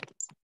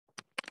incidents.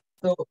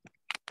 So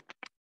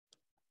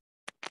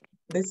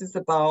this is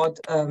about,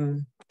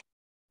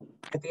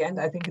 at the end,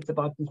 I think it's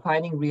about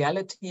defining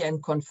reality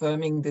and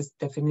confirming these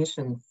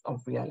definitions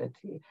of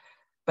reality.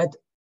 But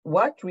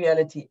what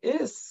reality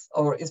is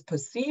or is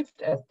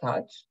perceived as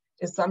such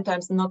is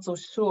sometimes not so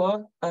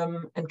sure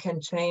and can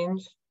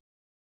change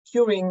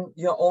during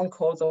your own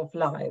course of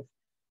life.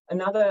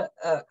 Another,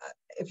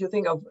 if you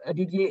think of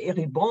Didier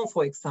Eribon,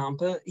 for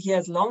example, he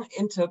has long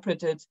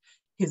interpreted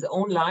his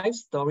own life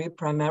story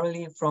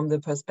primarily from the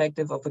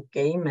perspective of a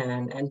gay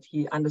man, and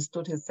he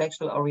understood his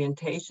sexual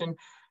orientation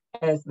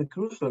as the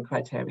crucial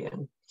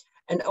criterion.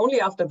 And only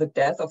after the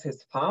death of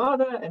his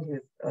father and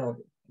his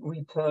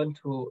return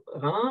to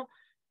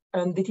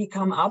Reims did he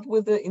come up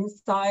with the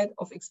insight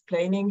of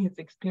explaining his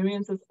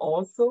experiences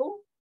also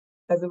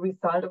as a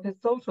result of his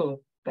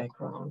social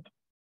background.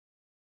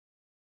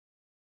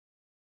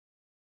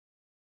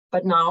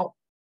 But now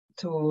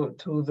to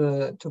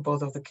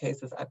both of the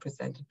cases I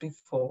presented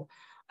before.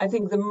 I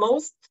think the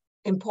most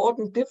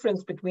important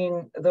difference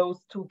between those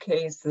two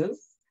cases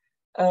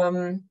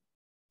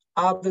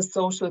are the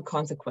social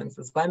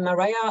consequences. While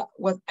Mariah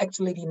was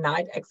actually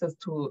denied access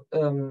to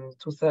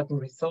certain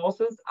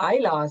resources,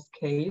 Ayla's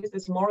case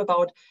is more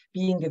about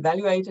being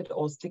devaluated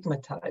or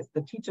stigmatized.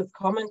 The teacher's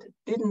comment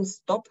didn't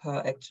stop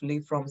her actually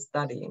from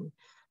studying,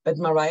 but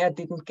Mariah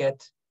didn't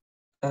get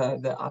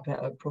the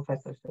upper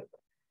professorship.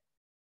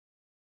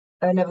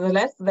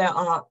 Nevertheless, there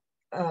are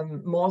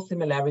more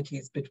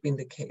similarities between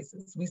the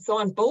cases. We saw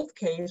in both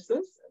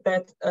cases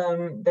that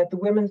the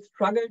women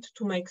struggled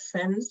to make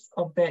sense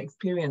of their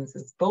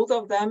experiences. Both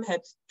of them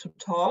had to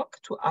talk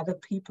to other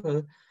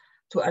people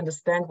to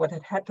understand what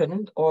had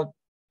happened or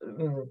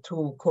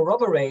to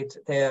corroborate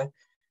their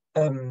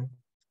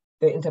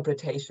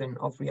interpretation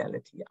of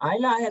reality.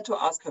 Ayla had to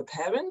ask her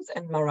parents,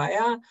 and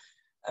Mariah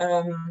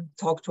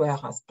talked to her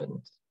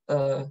husband.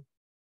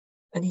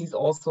 And he's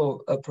also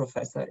a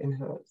professor in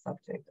her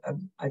subject.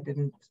 I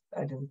didn't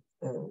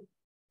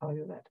tell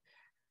you that.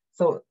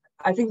 So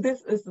I think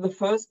this is the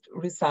first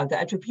result. The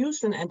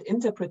attribution and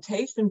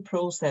interpretation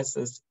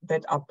processes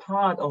that are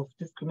part of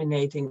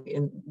discriminating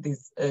in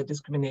these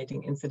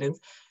discriminating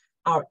incidents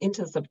are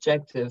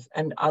intersubjective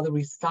and are the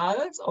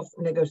results of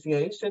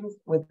negotiations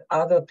with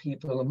other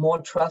people,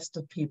 more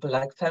trusted people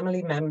like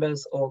family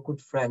members or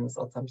good friends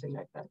or something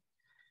like that.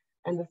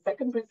 And the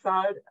second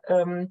result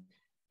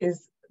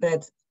is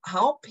that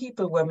how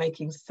people were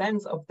making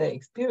sense of their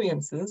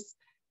experiences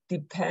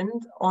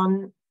depend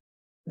on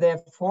their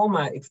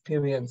former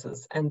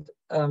experiences and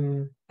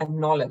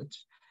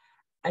knowledge.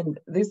 And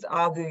these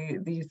are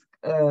these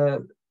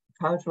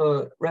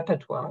cultural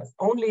repertoires.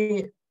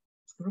 Only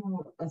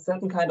through a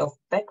certain kind of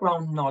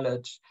background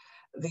knowledge,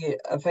 the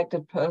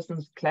affected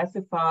persons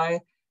classify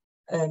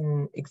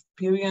an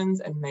experience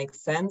and make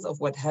sense of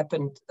what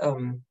happened.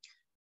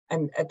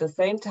 And at the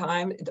same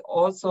time, it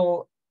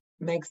also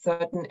makes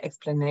certain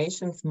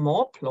explanations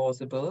more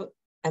plausible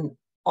and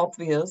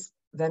obvious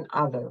than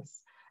others.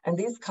 And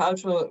these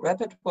cultural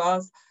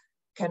repertoires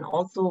can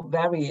also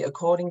vary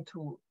according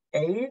to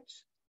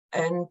age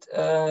and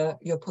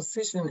your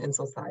position in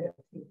society.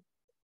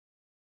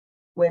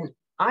 When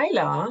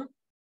Ayla,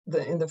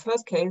 in the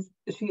first case,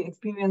 she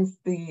experienced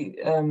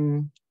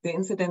the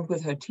incident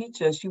with her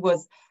teacher, she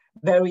was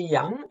very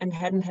young and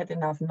hadn't had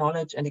enough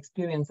knowledge and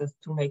experiences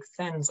to make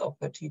sense of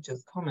her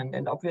teacher's comment.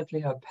 And obviously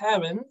her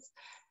parents,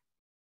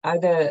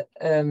 either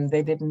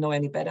they didn't know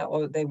any better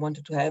or they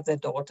wanted to help their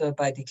daughter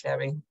by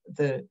declaring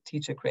the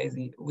teacher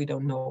crazy. We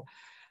don't know.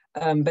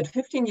 But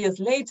 15 years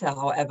later,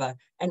 however,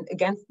 and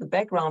against the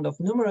background of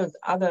numerous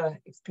other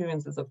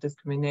experiences of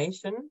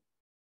discrimination,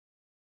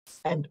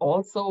 and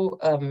also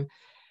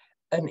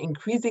an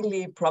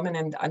increasingly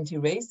prominent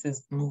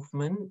anti-racist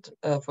movement,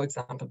 for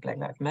example, Black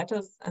Lives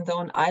Matter and so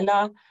on,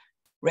 Ayla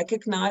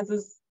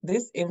recognizes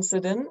this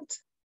incident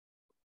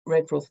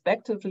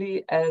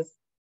retrospectively as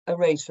a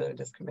racial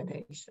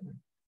discrimination.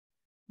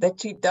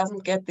 That she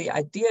doesn't get the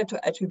idea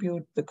to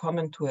attribute the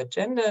comment to her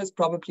gender is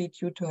probably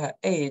due to her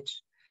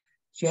age.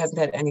 She hasn't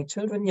had any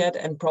children yet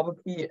and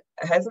probably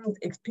hasn't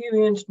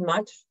experienced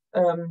much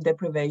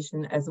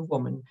deprivation as a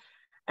woman.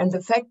 And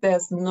the fact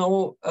there's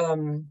no,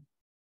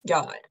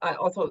 I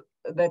also,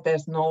 that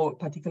there's no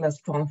particular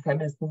strong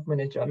feminist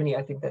movement in Germany,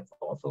 I think that's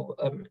also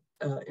an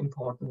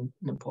important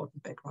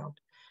background.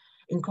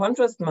 In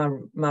contrast,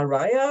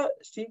 Mariah,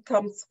 she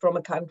comes from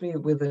a country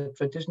with a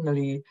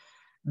traditionally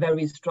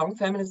very strong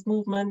feminist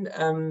movement.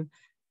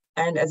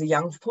 And as a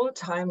young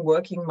full-time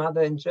working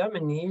mother in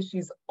Germany,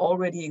 she's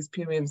already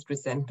experienced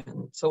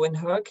resentment. So in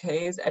her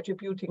case,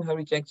 attributing her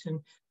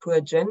rejection to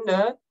her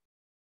gender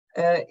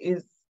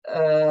is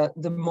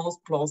the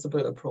most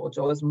plausible approach,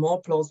 or is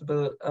more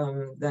plausible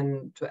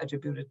than to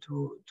attribute it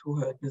to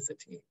her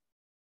ethnicity.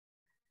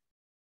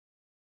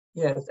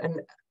 Yes,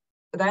 and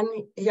then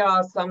here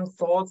are some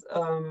thoughts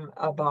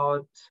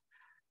about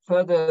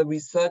further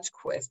research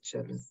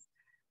questions.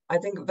 I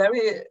think a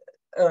very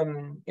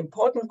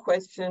important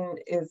question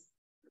is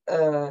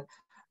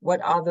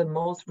what are the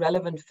most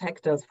relevant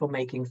factors for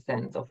making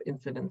sense of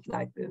incidents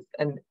like this,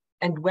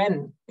 and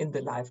when in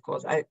the life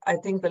course. I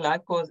think the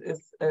life course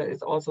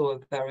is also a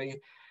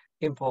very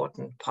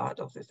important part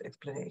of these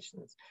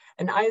explanations.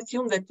 And I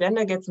assume that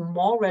gender gets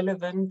more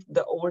relevant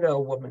the older a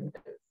woman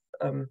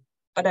is.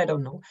 But I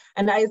don't know.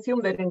 And I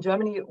assume that in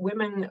Germany,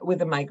 women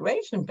with a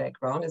migration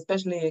background,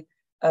 especially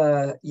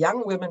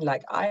young women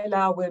like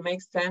Ayla, will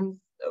make sense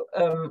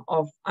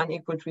of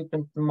unequal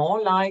treatment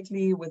more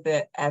likely with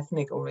their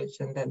ethnic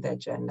origin than their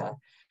gender.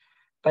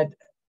 But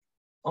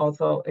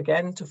also,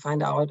 again, to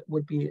find out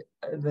would be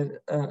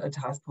a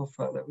task for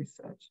further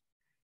research.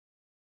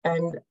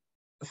 And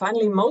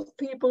finally, most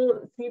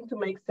people seem to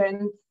make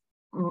sense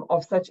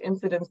of such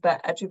incidents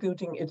by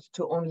attributing it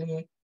to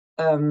only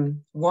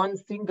one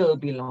single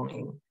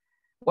belonging.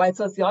 While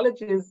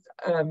sociologists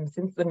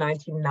since the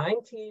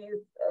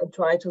 1990s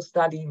try to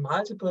study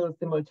multiple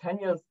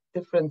simultaneous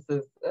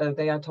differences,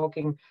 they are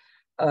talking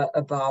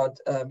about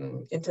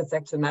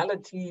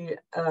intersectionality,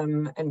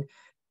 and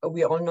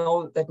we all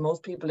know that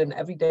most people in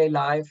everyday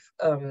life,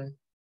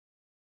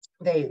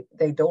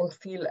 they don't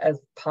feel as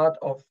part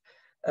of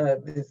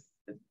this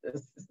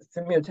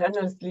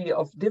simultaneously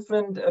of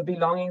different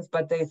belongings,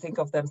 but they think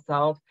of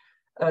themselves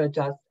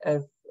just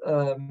as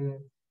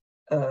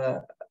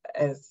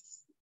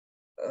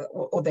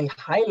or they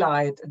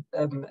highlight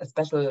a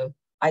special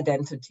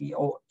identity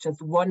or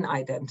just one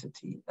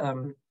identity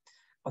of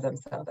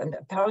themselves. And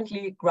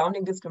apparently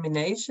grounding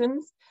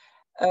discriminations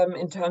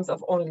in terms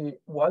of only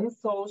one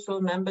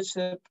social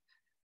membership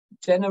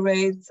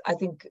generates, I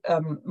think,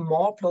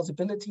 more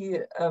plausibility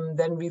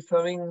than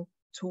referring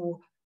to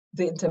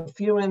the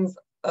interference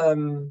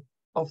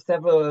of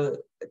several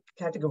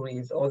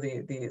categories or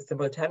the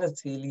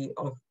simultaneity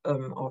of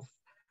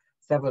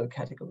several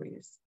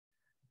categories.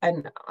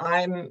 And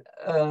I'm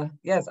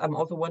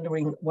also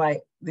wondering why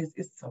this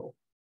is so.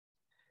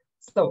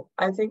 So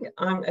I think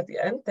I'm at the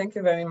end. Thank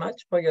you very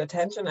much for your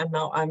attention. And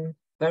now I'm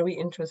very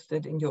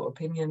interested in your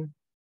opinion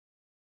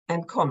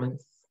and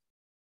comments.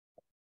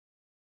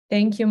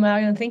 Thank you,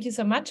 Marion. Thank you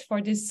so much for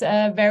this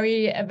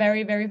very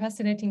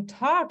fascinating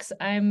talks.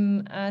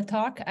 I'm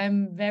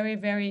very,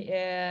 very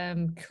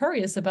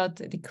curious about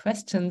the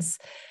questions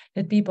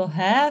that people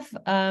have.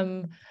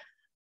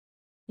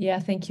 Yeah,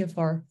 thank you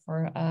for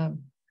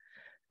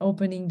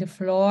opening the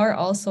floor.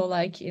 Also,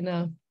 like in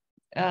a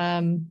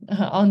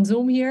on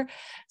Zoom here.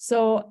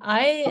 So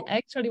I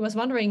actually was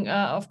wondering,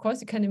 of course,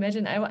 you can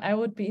imagine I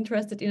would be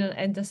interested in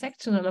an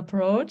intersectional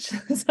approach.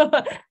 So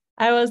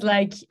I was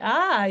like,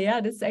 yeah,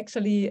 this is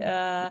actually,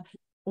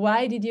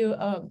 why did you,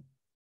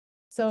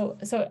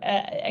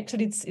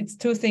 actually it's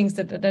two things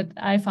that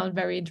I found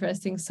very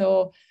interesting.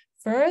 So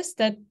first,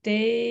 that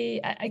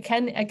I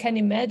can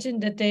imagine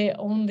that they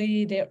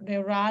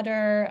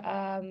rather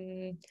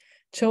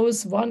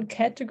chose one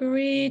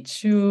category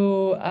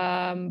to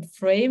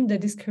frame the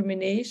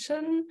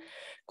discrimination.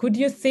 Could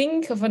you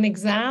think of an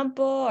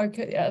example or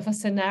of a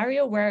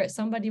scenario where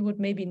somebody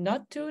would maybe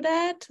not do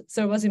that?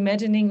 So I was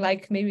imagining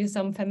like maybe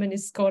some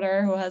feminist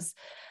scholar who has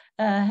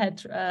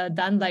had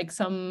done like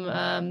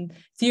some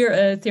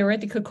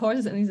theoretical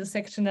courses in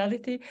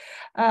intersectionality.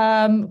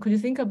 Could you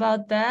think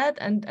about that?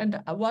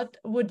 And what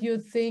would you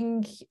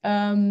think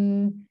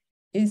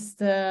is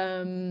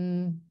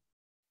the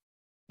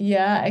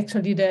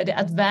actually the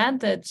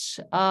advantage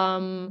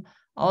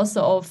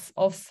also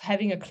of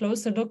having a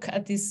closer look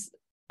at this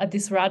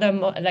rather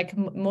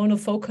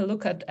monofocal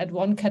look at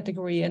one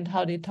category and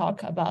how they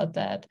talk about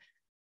that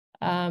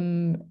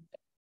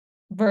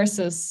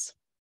versus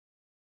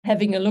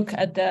having a look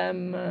at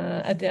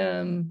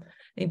the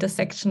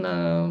intersection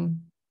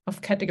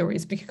of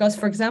categories. Because,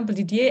 for example,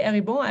 Didier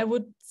Eribon, I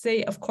would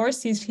say, of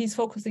course, he's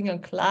focusing on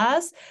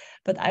class,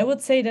 but I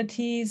would say that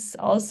he's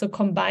also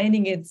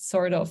combining it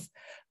sort of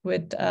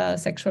with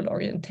sexual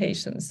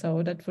orientation.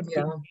 So that would be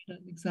an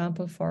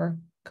example for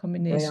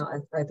combination.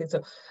 Yeah, I think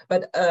so.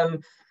 But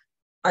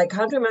I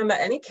can't remember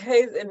any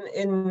case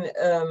in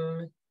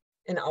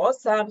our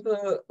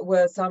sample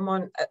where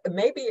someone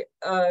maybe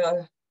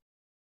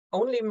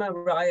only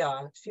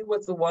Mariah, she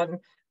was the one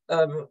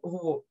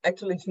who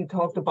actually she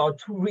talked about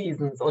two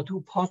reasons or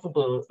two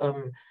possible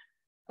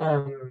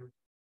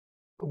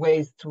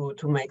ways to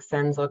make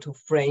sense or to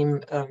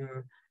frame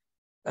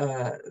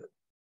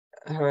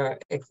her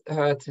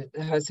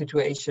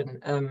situation,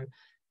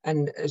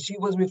 and she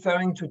was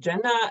referring to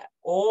gender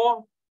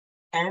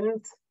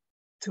and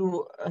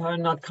to her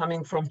not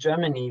coming from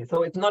Germany.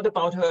 So it's not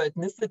about her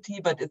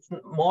ethnicity, but it's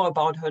more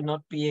about her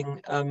not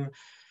being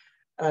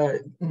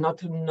not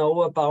to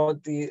know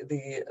about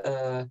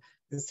the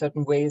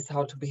certain ways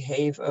how to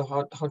behave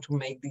or how to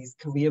make these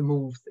career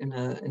moves in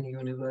a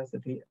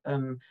university.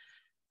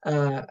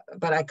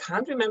 But I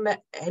can't remember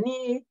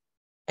any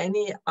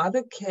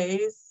other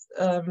case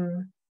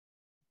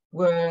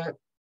where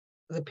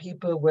the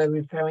people were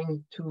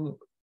referring to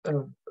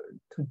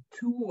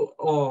two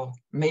or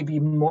maybe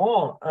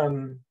more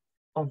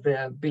of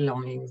their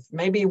belongings.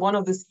 Maybe one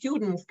of the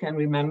students can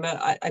remember.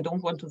 I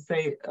don't want to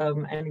say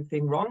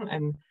anything wrong,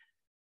 and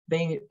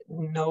they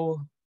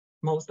know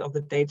most of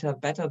the data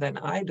better than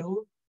I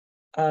do,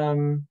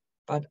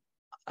 but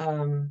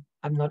I'm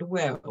not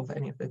aware of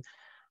any of this.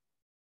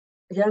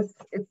 Yes,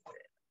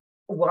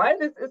 why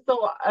this is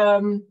so,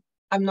 I'm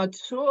not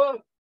sure.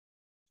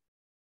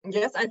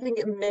 Yes, I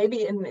think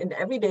maybe in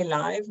everyday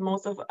life,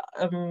 most of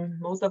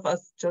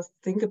us just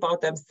think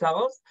about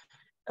themselves.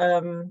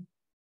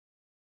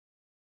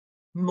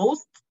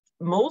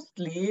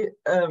 Mostly,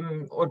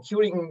 or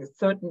during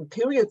certain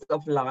periods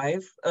of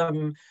life,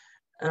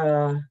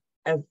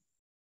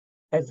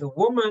 as a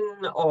woman,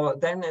 or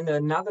then in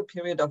another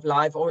period of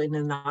life, or in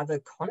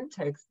another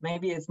context.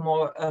 Maybe it's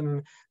more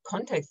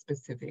context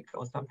specific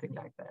or something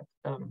like that.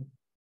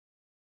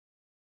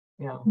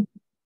 Yeah.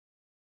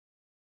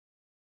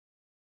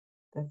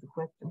 That's a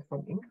question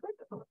from Ingrid.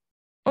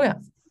 Oh yeah.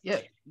 Yeah,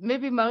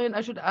 maybe Marion,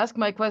 I should ask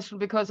my question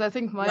because I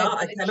think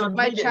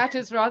my chat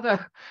is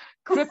rather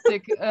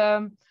cryptic.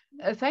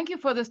 Thank you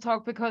for this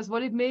talk, because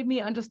what it made me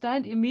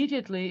understand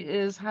immediately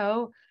is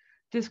how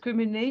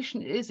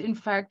discrimination is, in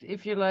fact,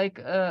 if you like,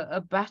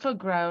 a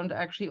battleground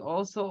actually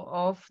also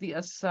of the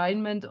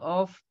assignment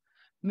of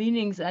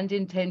meanings and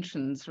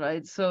intentions,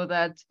 right? So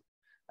that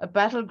a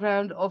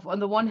battleground of, on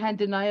the one hand,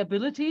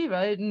 deniability,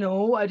 right?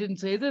 No, I didn't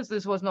say this.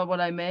 This was not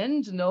what I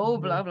meant. No,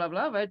 blah, blah,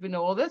 blah, right? We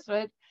know all this,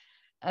 right?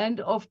 And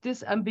of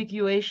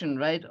disambiguation,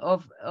 right?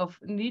 Of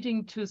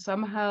needing to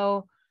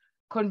somehow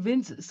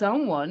convince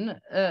someone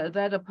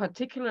that a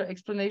particular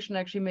explanation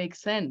actually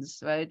makes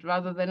sense, right?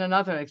 Rather than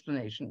another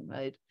explanation,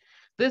 right?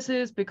 This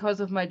is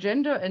because of my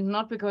gender and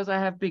not because I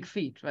have big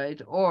feet,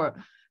 right?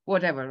 Or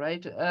whatever,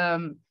 right?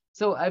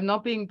 So I'm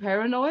not being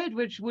paranoid,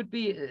 which would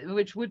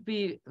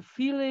be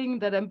feeling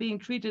that I'm being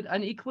treated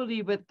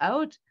unequally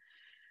without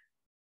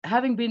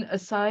having been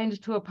assigned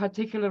to a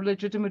particular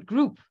legitimate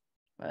group,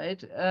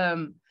 right?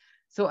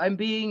 So I'm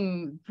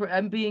being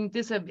I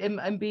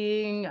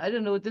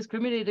don't know,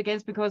 discriminated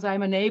against because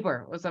I'm a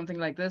neighbor or something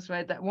like this,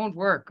 right? That won't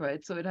work,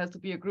 right? So it has to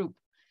be a group.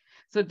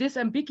 So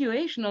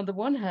disambiguation on the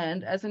one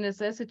hand as a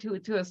necessity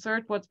to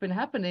assert what's been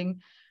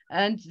happening,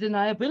 and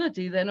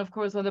deniability then, of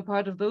course, on the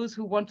part of those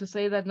who want to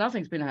say that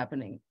nothing's been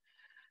happening.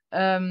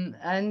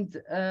 And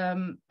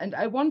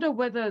I wonder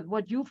whether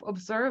what you've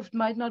observed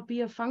might not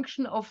be a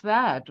function of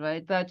that,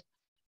 right? That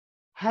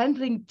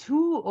handling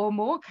two or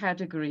more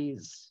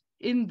categories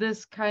in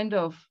this kind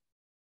of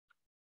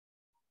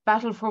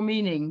battle for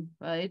meaning,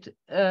 right,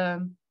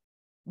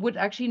 would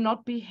actually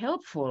not be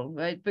helpful,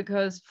 right?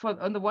 Because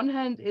on the one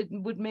hand, it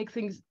would make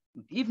things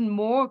even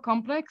more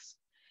complex.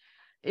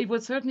 It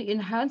would certainly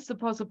enhance the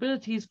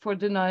possibilities for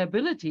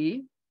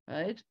deniability,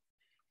 right?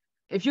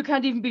 If you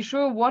can't even be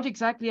sure what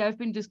exactly I've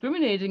been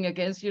discriminating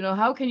against,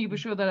 how can you be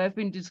sure that I've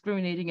been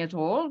discriminating at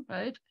all,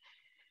 right?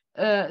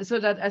 So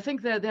that I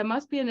think that there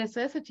must be a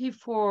necessity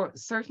for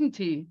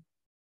certainty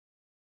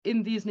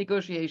in these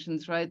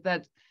negotiations, right?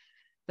 That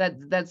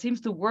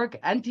seems to work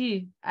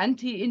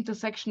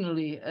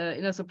anti-intersectionally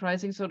in a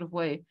surprising sort of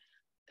way.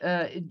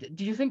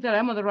 Do you think that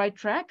I'm on the right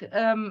track,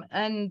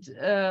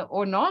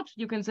 or not?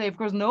 You can say, of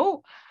course,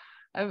 no.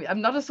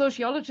 I'm not a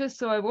sociologist,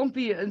 so I won't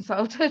be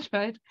insulted,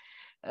 right?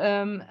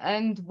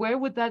 And where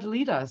would that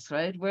lead us,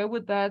 right? Where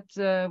would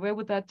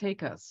that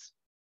take us?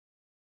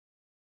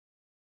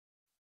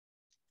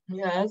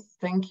 Yes,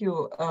 thank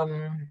you.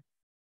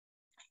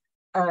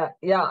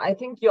 Yeah, I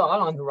think you're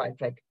all on the right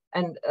track,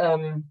 and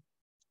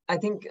I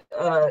think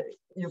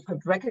you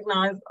could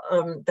recognize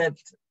that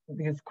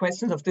these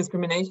questions of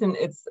discrimination,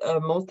 it's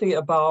mostly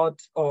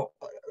about, or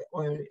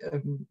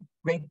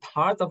great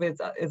part of it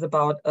is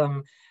about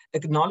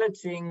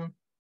acknowledging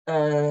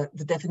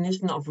the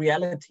definition of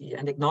reality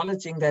and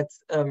acknowledging that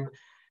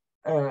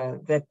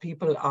that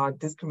people are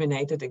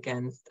discriminated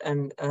against,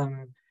 and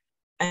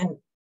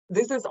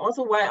this is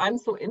also why I'm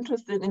so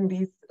interested in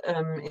these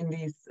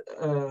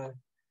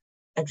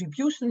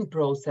attribution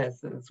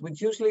processes,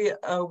 which usually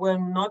were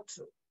not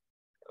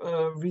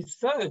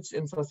researched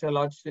in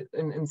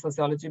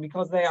sociology,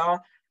 because they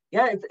are,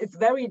 it's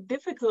very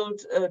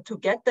difficult to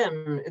get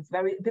them. It's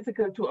very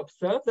difficult to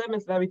observe them.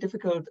 It's very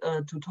difficult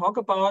to talk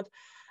about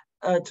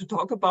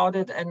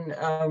it,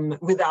 and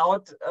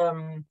without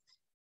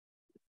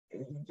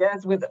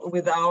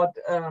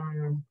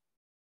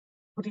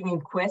putting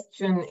in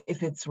question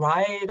if it's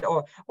right,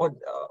 or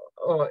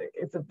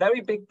it's a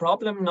very big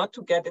problem not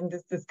to get in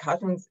these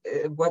discussions.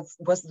 Was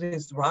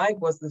this right?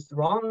 Was this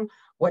wrong?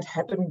 What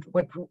happened?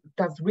 What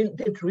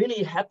did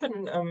really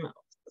happen?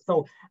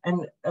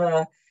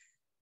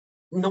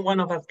 No one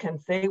of us can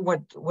say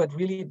what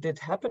really did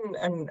happen,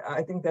 and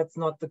I think that's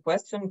not the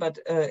question. But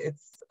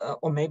it's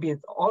or maybe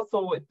it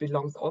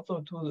belongs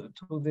also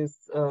to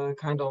this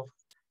kind of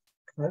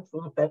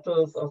personal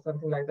battles or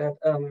something like that.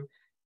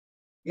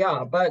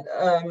 Yeah, but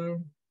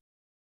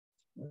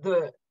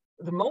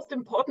the most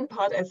important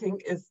part, I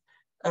think, is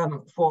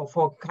for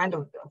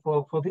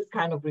this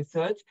kind of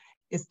research,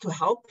 is to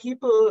help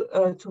people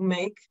to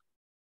make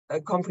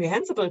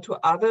comprehensible to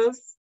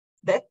others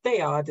that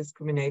they are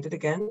discriminated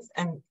against,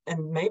 and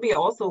maybe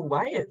also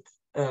why it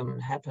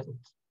happened.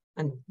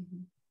 And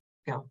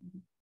yeah,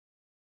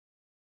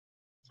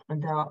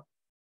 and there are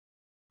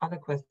other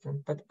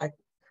questions, but I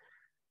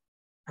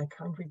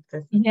can't read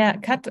this. Yeah,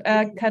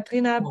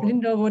 Katrina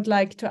Blindo would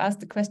like to ask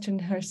the question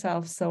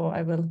herself, so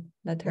I will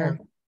let her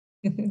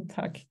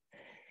talk.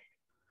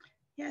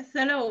 Yes,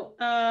 hello.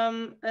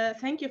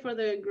 Thank you for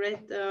the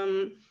great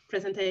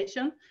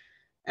presentation.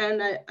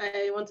 And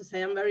I want to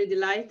say I'm very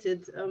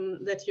delighted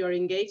that you're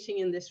engaging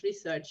in this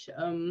research.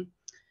 I'm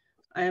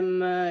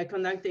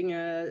conducting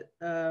a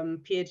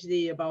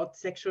PhD about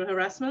sexual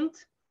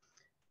harassment.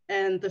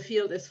 And the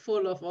field is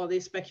full of all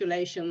these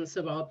speculations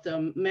about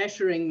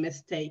measuring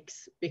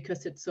mistakes,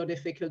 because it's so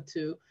difficult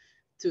to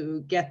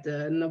get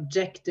an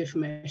objective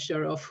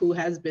measure of who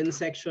has been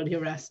sexually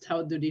harassed,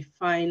 how to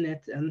define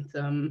it,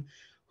 and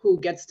who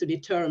gets to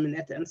determine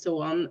it, and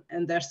so on.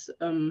 And there's,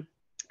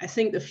 I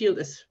think the field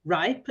is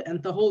ripe,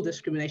 and the whole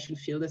discrimination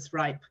field is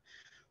ripe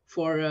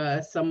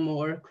for some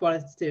more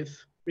qualitative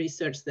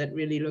research that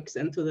really looks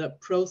into the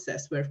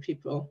process where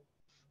people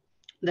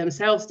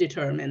themselves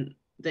determine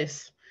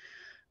this.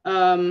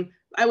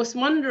 I was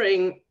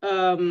wondering,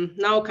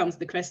 now comes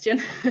the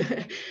question,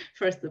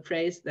 first the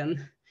praise,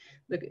 then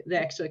the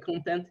actual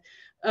content.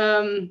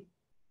 I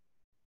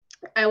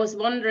was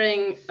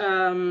wondering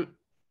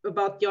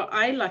about your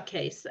Ayla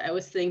case. I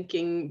was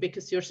thinking,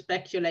 because you're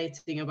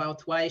speculating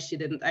about why she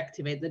didn't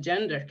activate the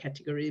gender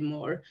category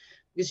more,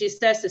 because she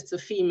says it's a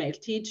female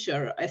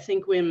teacher. I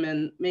think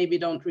women maybe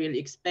don't really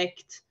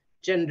expect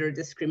gender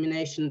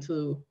discrimination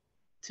to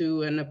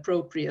an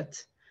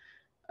appropriate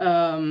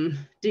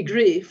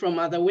degree from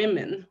other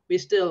women. We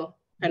still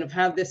kind of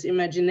have this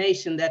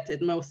imagination that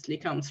it mostly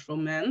comes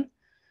from men,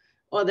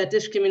 or that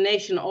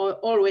discrimination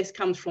always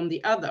comes from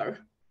the other.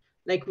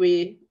 Like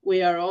we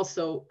are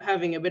also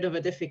having a bit of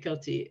a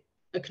difficulty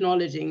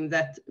acknowledging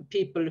that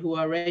people who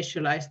are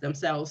racialized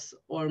themselves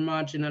or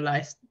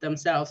marginalized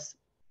themselves,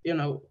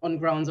 on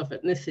grounds of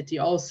ethnicity,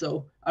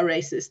 also are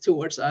racist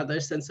towards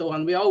others, and so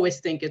on. We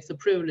always think it's a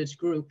privileged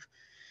group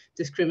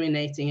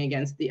discriminating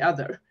against the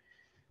other.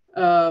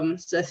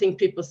 So I think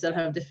people still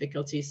have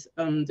difficulties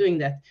doing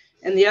that.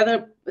 And the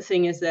other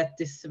thing is that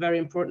this is very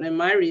important in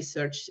my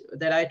research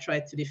that I try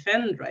to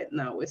defend right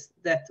now, is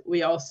that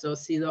we also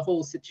see the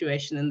whole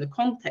situation in the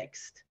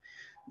context.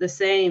 The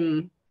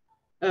same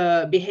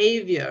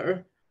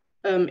behavior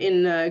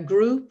in a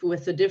group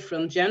with a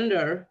different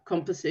gender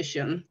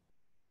composition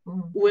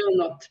will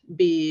not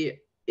be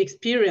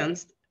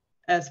experienced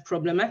as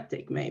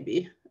problematic,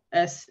 maybe,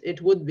 as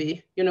it would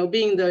be. You know,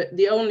 being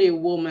the only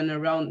woman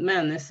around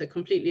men is a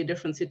completely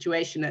different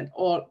situation, and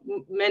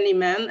many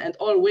men and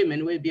all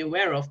women will be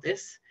aware of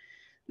this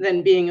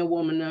than being a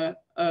woman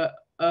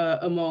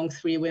among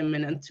 3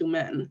 women and 2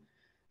 men.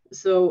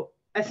 So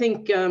I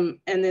think, and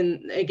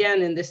then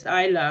again in this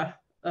Ayla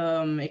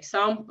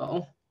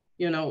example,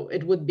 you know,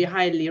 it would be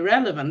highly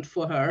relevant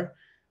for her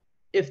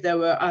if there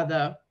were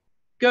other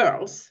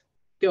girls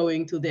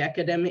going to the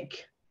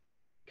academic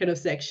kind of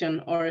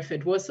section, or if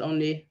it was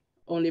only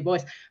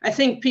boys. I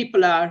think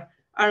people are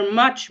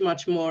much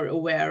more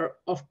aware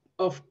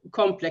of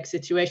complex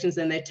situations,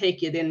 and they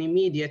take it in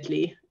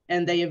immediately,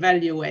 and they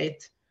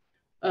evaluate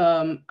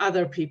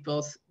other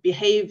people's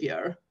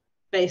behavior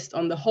based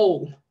on the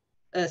whole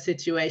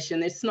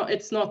situation.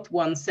 It's not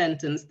one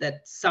sentence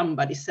that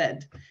somebody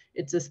said.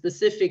 It's a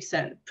specific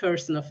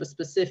person of a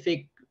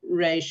specific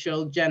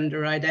racial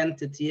gender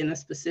identity in a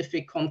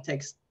specific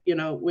context. You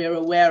know, we're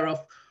aware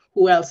of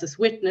who else is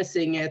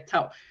witnessing it.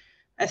 How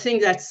I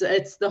think it's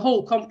the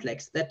whole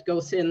complex that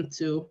goes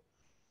into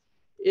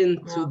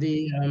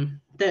the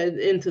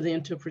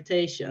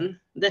interpretation.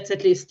 That's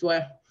at least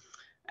where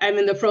I'm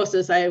in the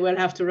process. I will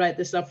have to write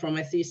this up for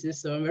my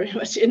thesis, so I'm very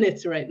much in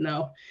it right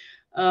now.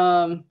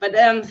 But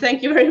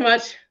thank you very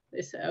much.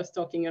 I was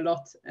talking a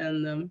lot,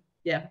 and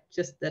yeah,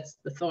 just that's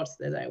the thoughts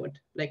that I would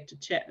like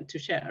to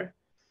share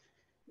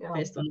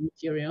based on the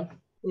material.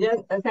 Yeah,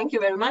 thank you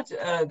very much.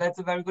 That's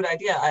a very good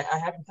idea. I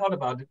haven't thought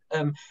about it.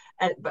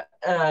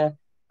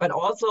 But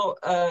also,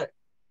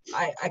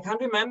 I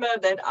can't remember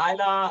that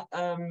Ayla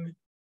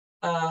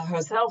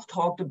herself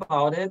talked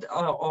about it,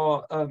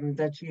 or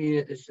that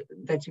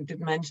she did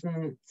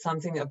mention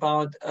something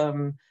about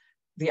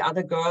the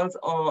other girls,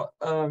 or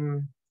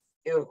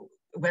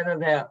whether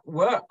there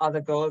were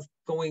other girls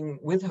going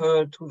with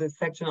her to this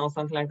section or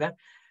something like that.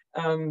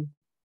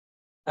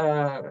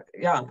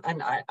 Yeah,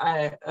 and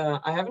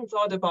I haven't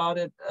thought about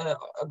it,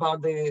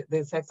 about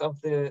the sex of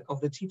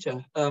the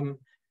teacher,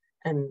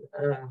 and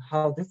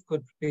how this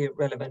could be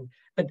relevant.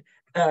 But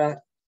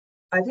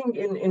I think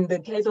in the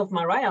case of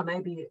Mariah,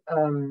 maybe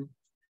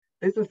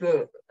this is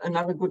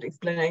another good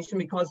explanation,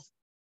 because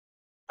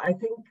I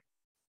think,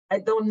 I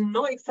don't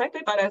know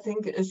exactly, but I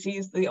think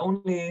she's the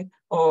only,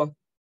 or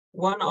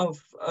one of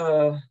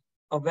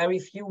very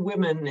few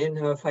women in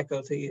her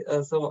faculty.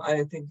 So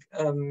I think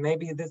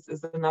maybe this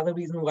is another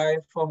reason why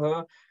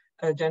for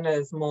her gender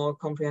is more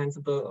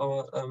comprehensible,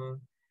 or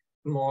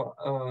more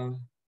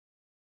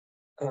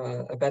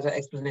a better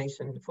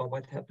explanation for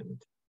what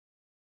happened.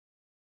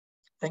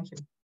 Thank you.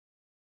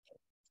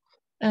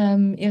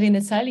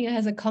 Irene Zeilinger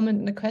has a comment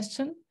and a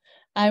question.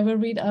 I will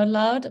read out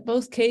loud.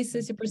 Both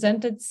cases you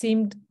presented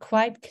seemed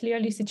quite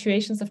clearly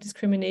situations of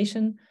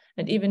discrimination,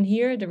 and even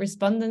here the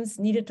respondents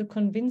needed to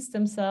convince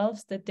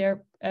themselves that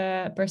their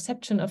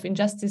perception of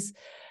injustice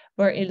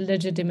were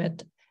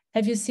illegitimate.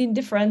 Have you seen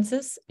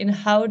differences in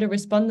how the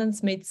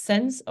respondents made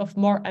sense of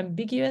more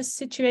ambiguous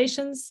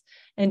situations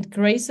and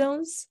gray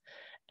zones?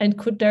 And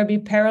could there be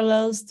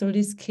parallels to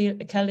Liz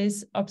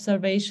Kelly's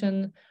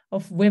observation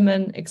of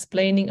women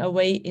explaining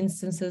away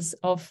instances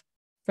of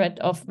threat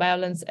of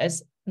violence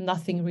as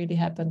nothing really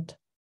happened?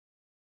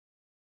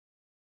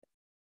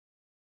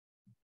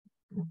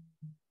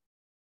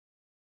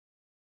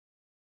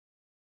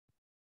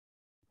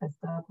 I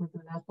start with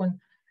the last one.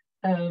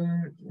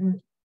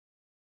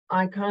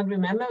 I can't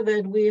remember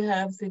that we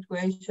have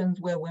situations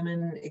where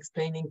women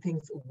explaining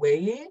things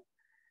away.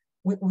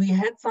 We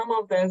had some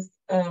of this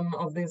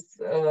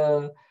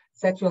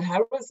sexual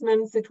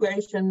harassment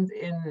situations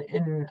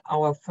in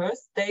our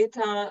first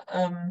data,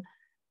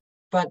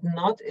 but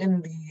not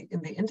in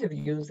the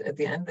interviews. At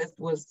the end, it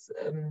was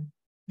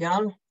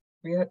yeah,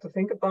 we had to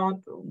think about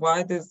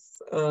why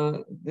this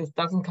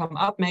doesn't come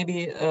up.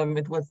 Maybe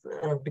it was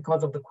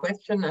because of the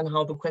question and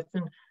how the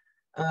question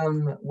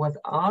was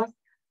asked.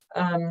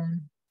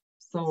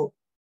 So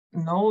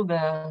no,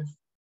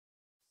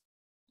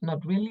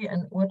 not really.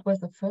 And what was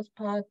the first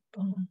part?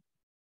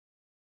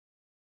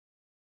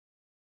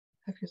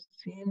 Have you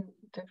seen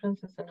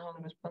differences in how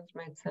the response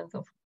made sense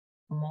of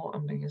more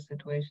ambiguous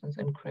situations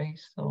and gray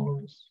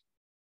zones?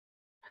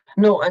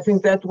 No, I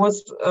think that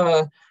was,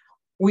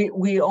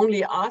 we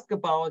only ask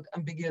about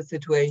ambiguous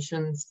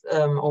situations,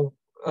 or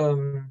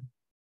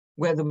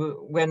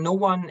where no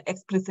one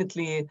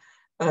explicitly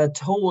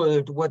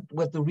told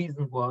what the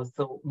reason was.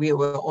 So we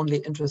were only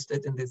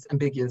interested in these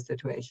ambiguous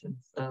situations,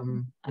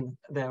 and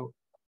there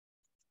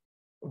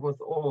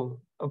was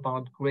all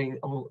about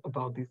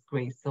these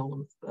gray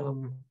zones.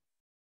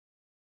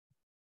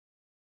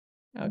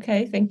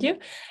 Okay, thank you.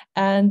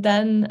 And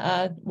then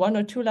 1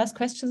 or 2 last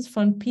questions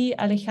from P.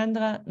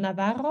 Alejandra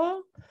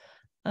Navarro.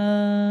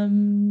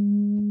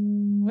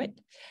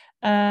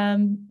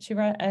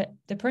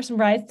 The person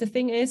writes, the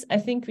thing is, I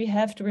think we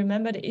have to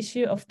remember the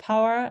issue of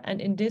power, and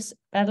in this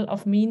battle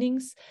of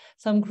meanings,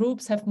 some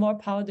groups have more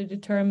power to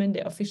determine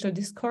the official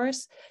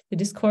discourse, the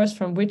discourse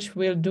from which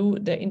we'll do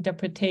the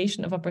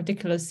interpretation of a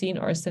particular scene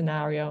or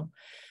scenario.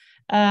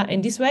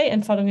 In this way,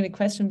 and following the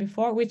question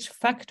before, which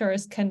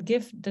factors can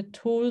give the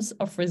tools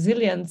of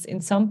resilience in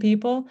some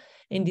people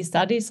in the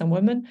study, some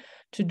women,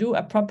 to do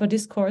a proper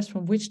discourse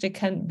from which they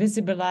can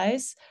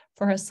visibilize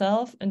for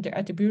herself and the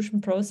attribution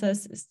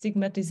process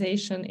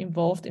stigmatization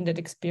involved in that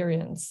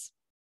experience?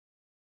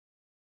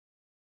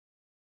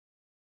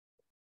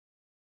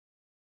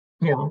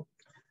 Yeah,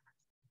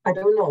 I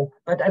don't know,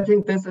 but I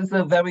think this is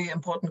a very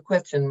important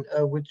question,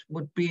 which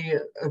would be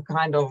a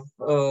kind of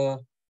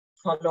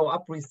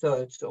follow-up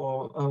research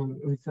or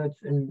research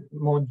in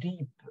more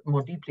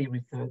deeply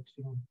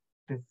researching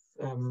this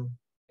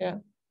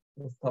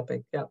this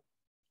topic. Yeah.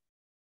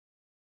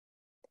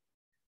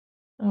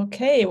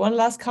 Okay, one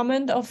last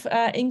comment of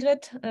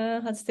Ingrid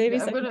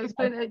Hatz-Davies. I'm going to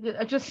explain.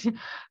 I just,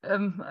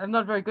 I'm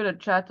not very good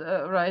at chat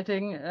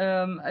writing.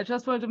 I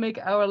just want to make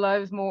our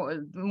lives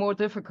more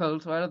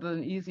difficult rather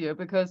than easier,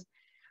 because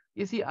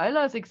you see,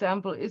 Ayla's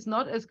example is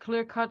not as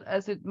clear-cut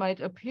as it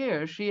might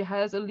appear. She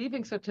has a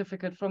leaving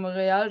certificate from a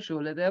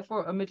Realschule,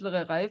 therefore a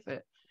mittlere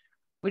Reife,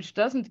 which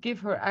doesn't give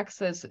her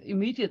access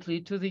immediately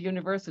to the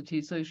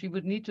university. So she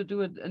would need to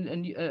do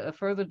a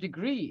further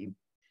degree.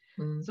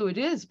 So it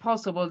is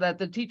possible that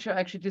the teacher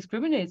actually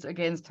discriminates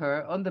against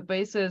her on the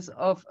basis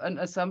of an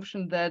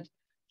assumption that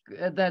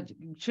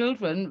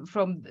children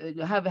from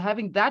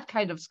having that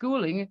kind of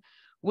schooling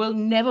will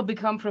never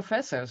become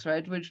professors,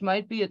 right? Which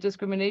might be a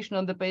discrimination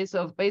on the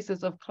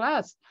basis of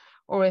class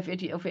or of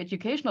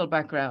educational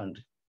background.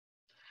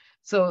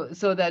 So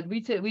that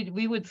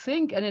we would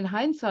think, and in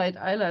hindsight,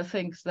 Ayla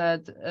thinks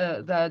that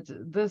that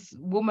this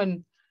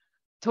woman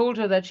told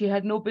her that she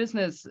had no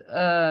business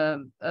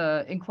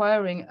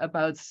inquiring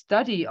about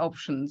study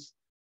options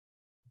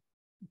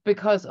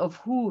because of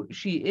who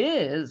she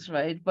is,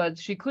 right? But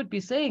she could be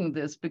saying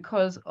this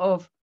because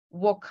of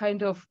what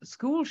kind of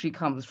school she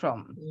comes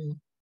from.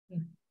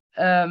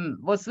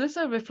 Was this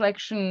a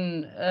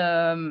reflection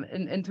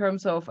in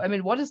terms of, I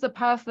mean, what is the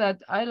path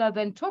that Ayla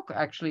then took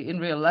actually in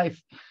real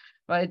life?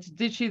 Right?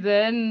 Did she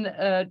then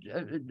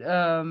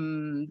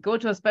go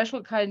to a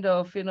special kind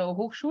of,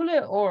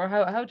 Hochschule, or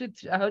how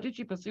did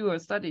she pursue her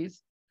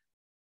studies?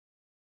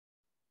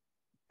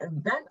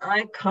 That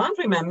I can't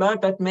remember,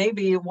 but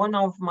maybe one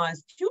of my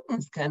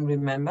students can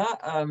remember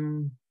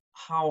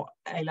how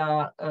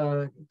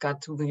Ayla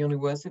got to the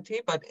university.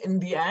 But in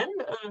the end,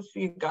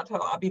 she got her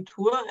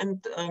Abitur,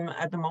 and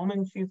at the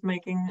moment she's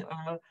making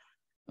her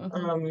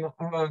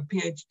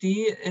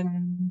PhD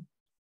in,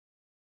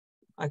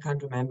 I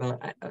can't remember,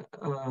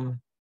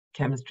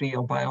 chemistry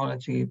or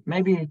biology.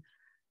 Maybe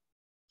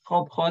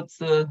Frau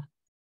Protze,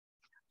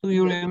 do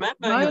you remember?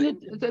 Marion,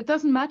 it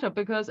doesn't matter,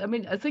 because I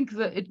mean, I think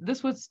that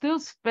this would still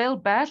spell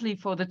badly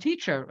for the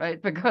teacher,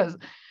 right? Because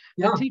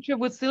the teacher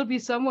would still be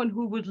someone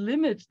who would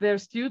limit their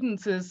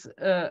students'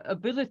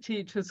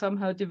 ability to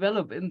somehow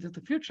develop into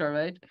the future,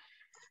 right?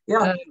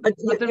 Yeah, but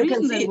the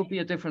reason then would be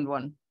a different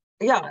one.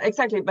 Yeah,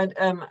 exactly. But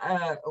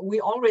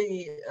we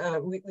already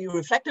we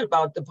reflected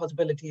about the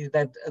possibility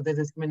that the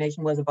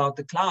discrimination was about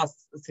the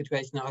class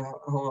situation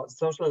or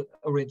social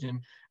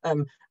origin.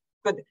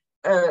 But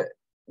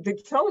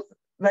this shows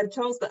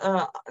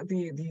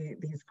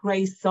this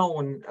gray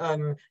zone.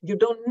 You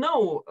don't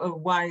know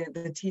why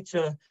the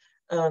teacher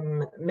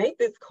made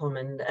this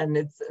comment, and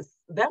it's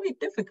very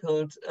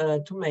difficult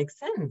to make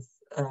sense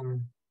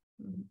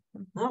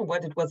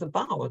what it was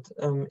about.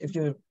 If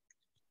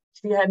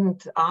she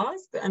hadn't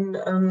asked, and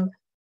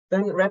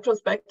then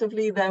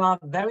retrospectively there are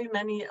very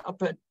many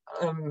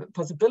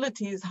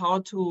possibilities how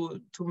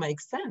to make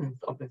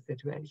sense of the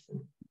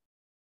situation.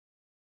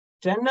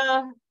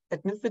 Gender,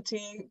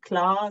 ethnicity,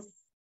 class,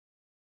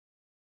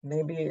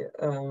 maybe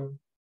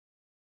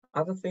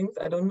other things,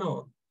 I don't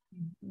know.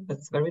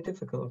 It's very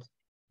difficult.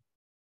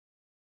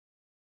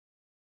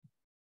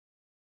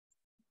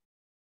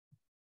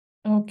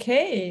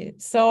 Okay,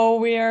 so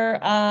we're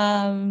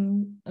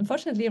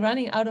unfortunately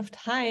running out of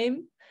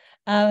time.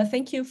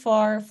 Thank you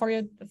for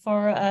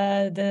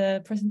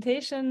the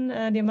presentation,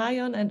 dear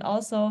Marion, and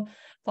also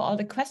for all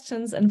the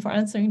questions and for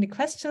answering the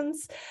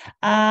questions.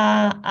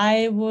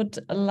 I would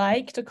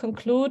like to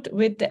conclude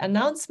with the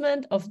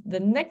announcement of the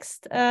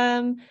next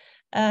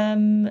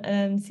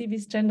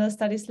CIVIS Gender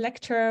Studies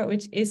lecture,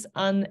 which is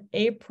on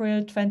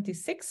April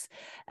 26th,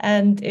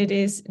 and it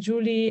is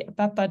Julie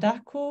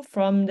Papadakou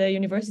from the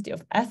University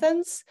of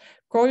Athens,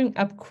 Growing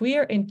Up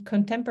Queer in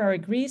Contemporary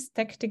Greece,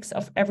 Tactics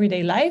of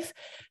Everyday Life.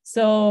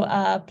 So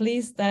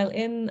please dial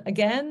in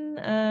again,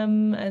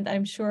 and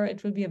I'm sure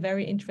it will be a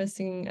very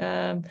interesting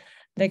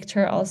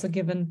lecture also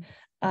given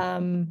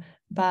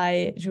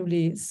by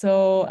Julie.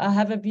 So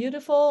have a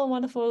beautiful,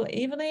 wonderful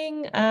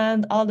evening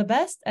and all the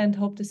best, and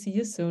hope to see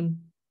you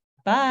soon.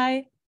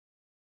 Bye.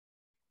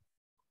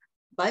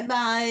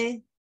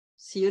 Bye-bye.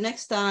 See you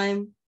next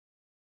time.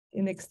 See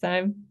you next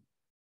time.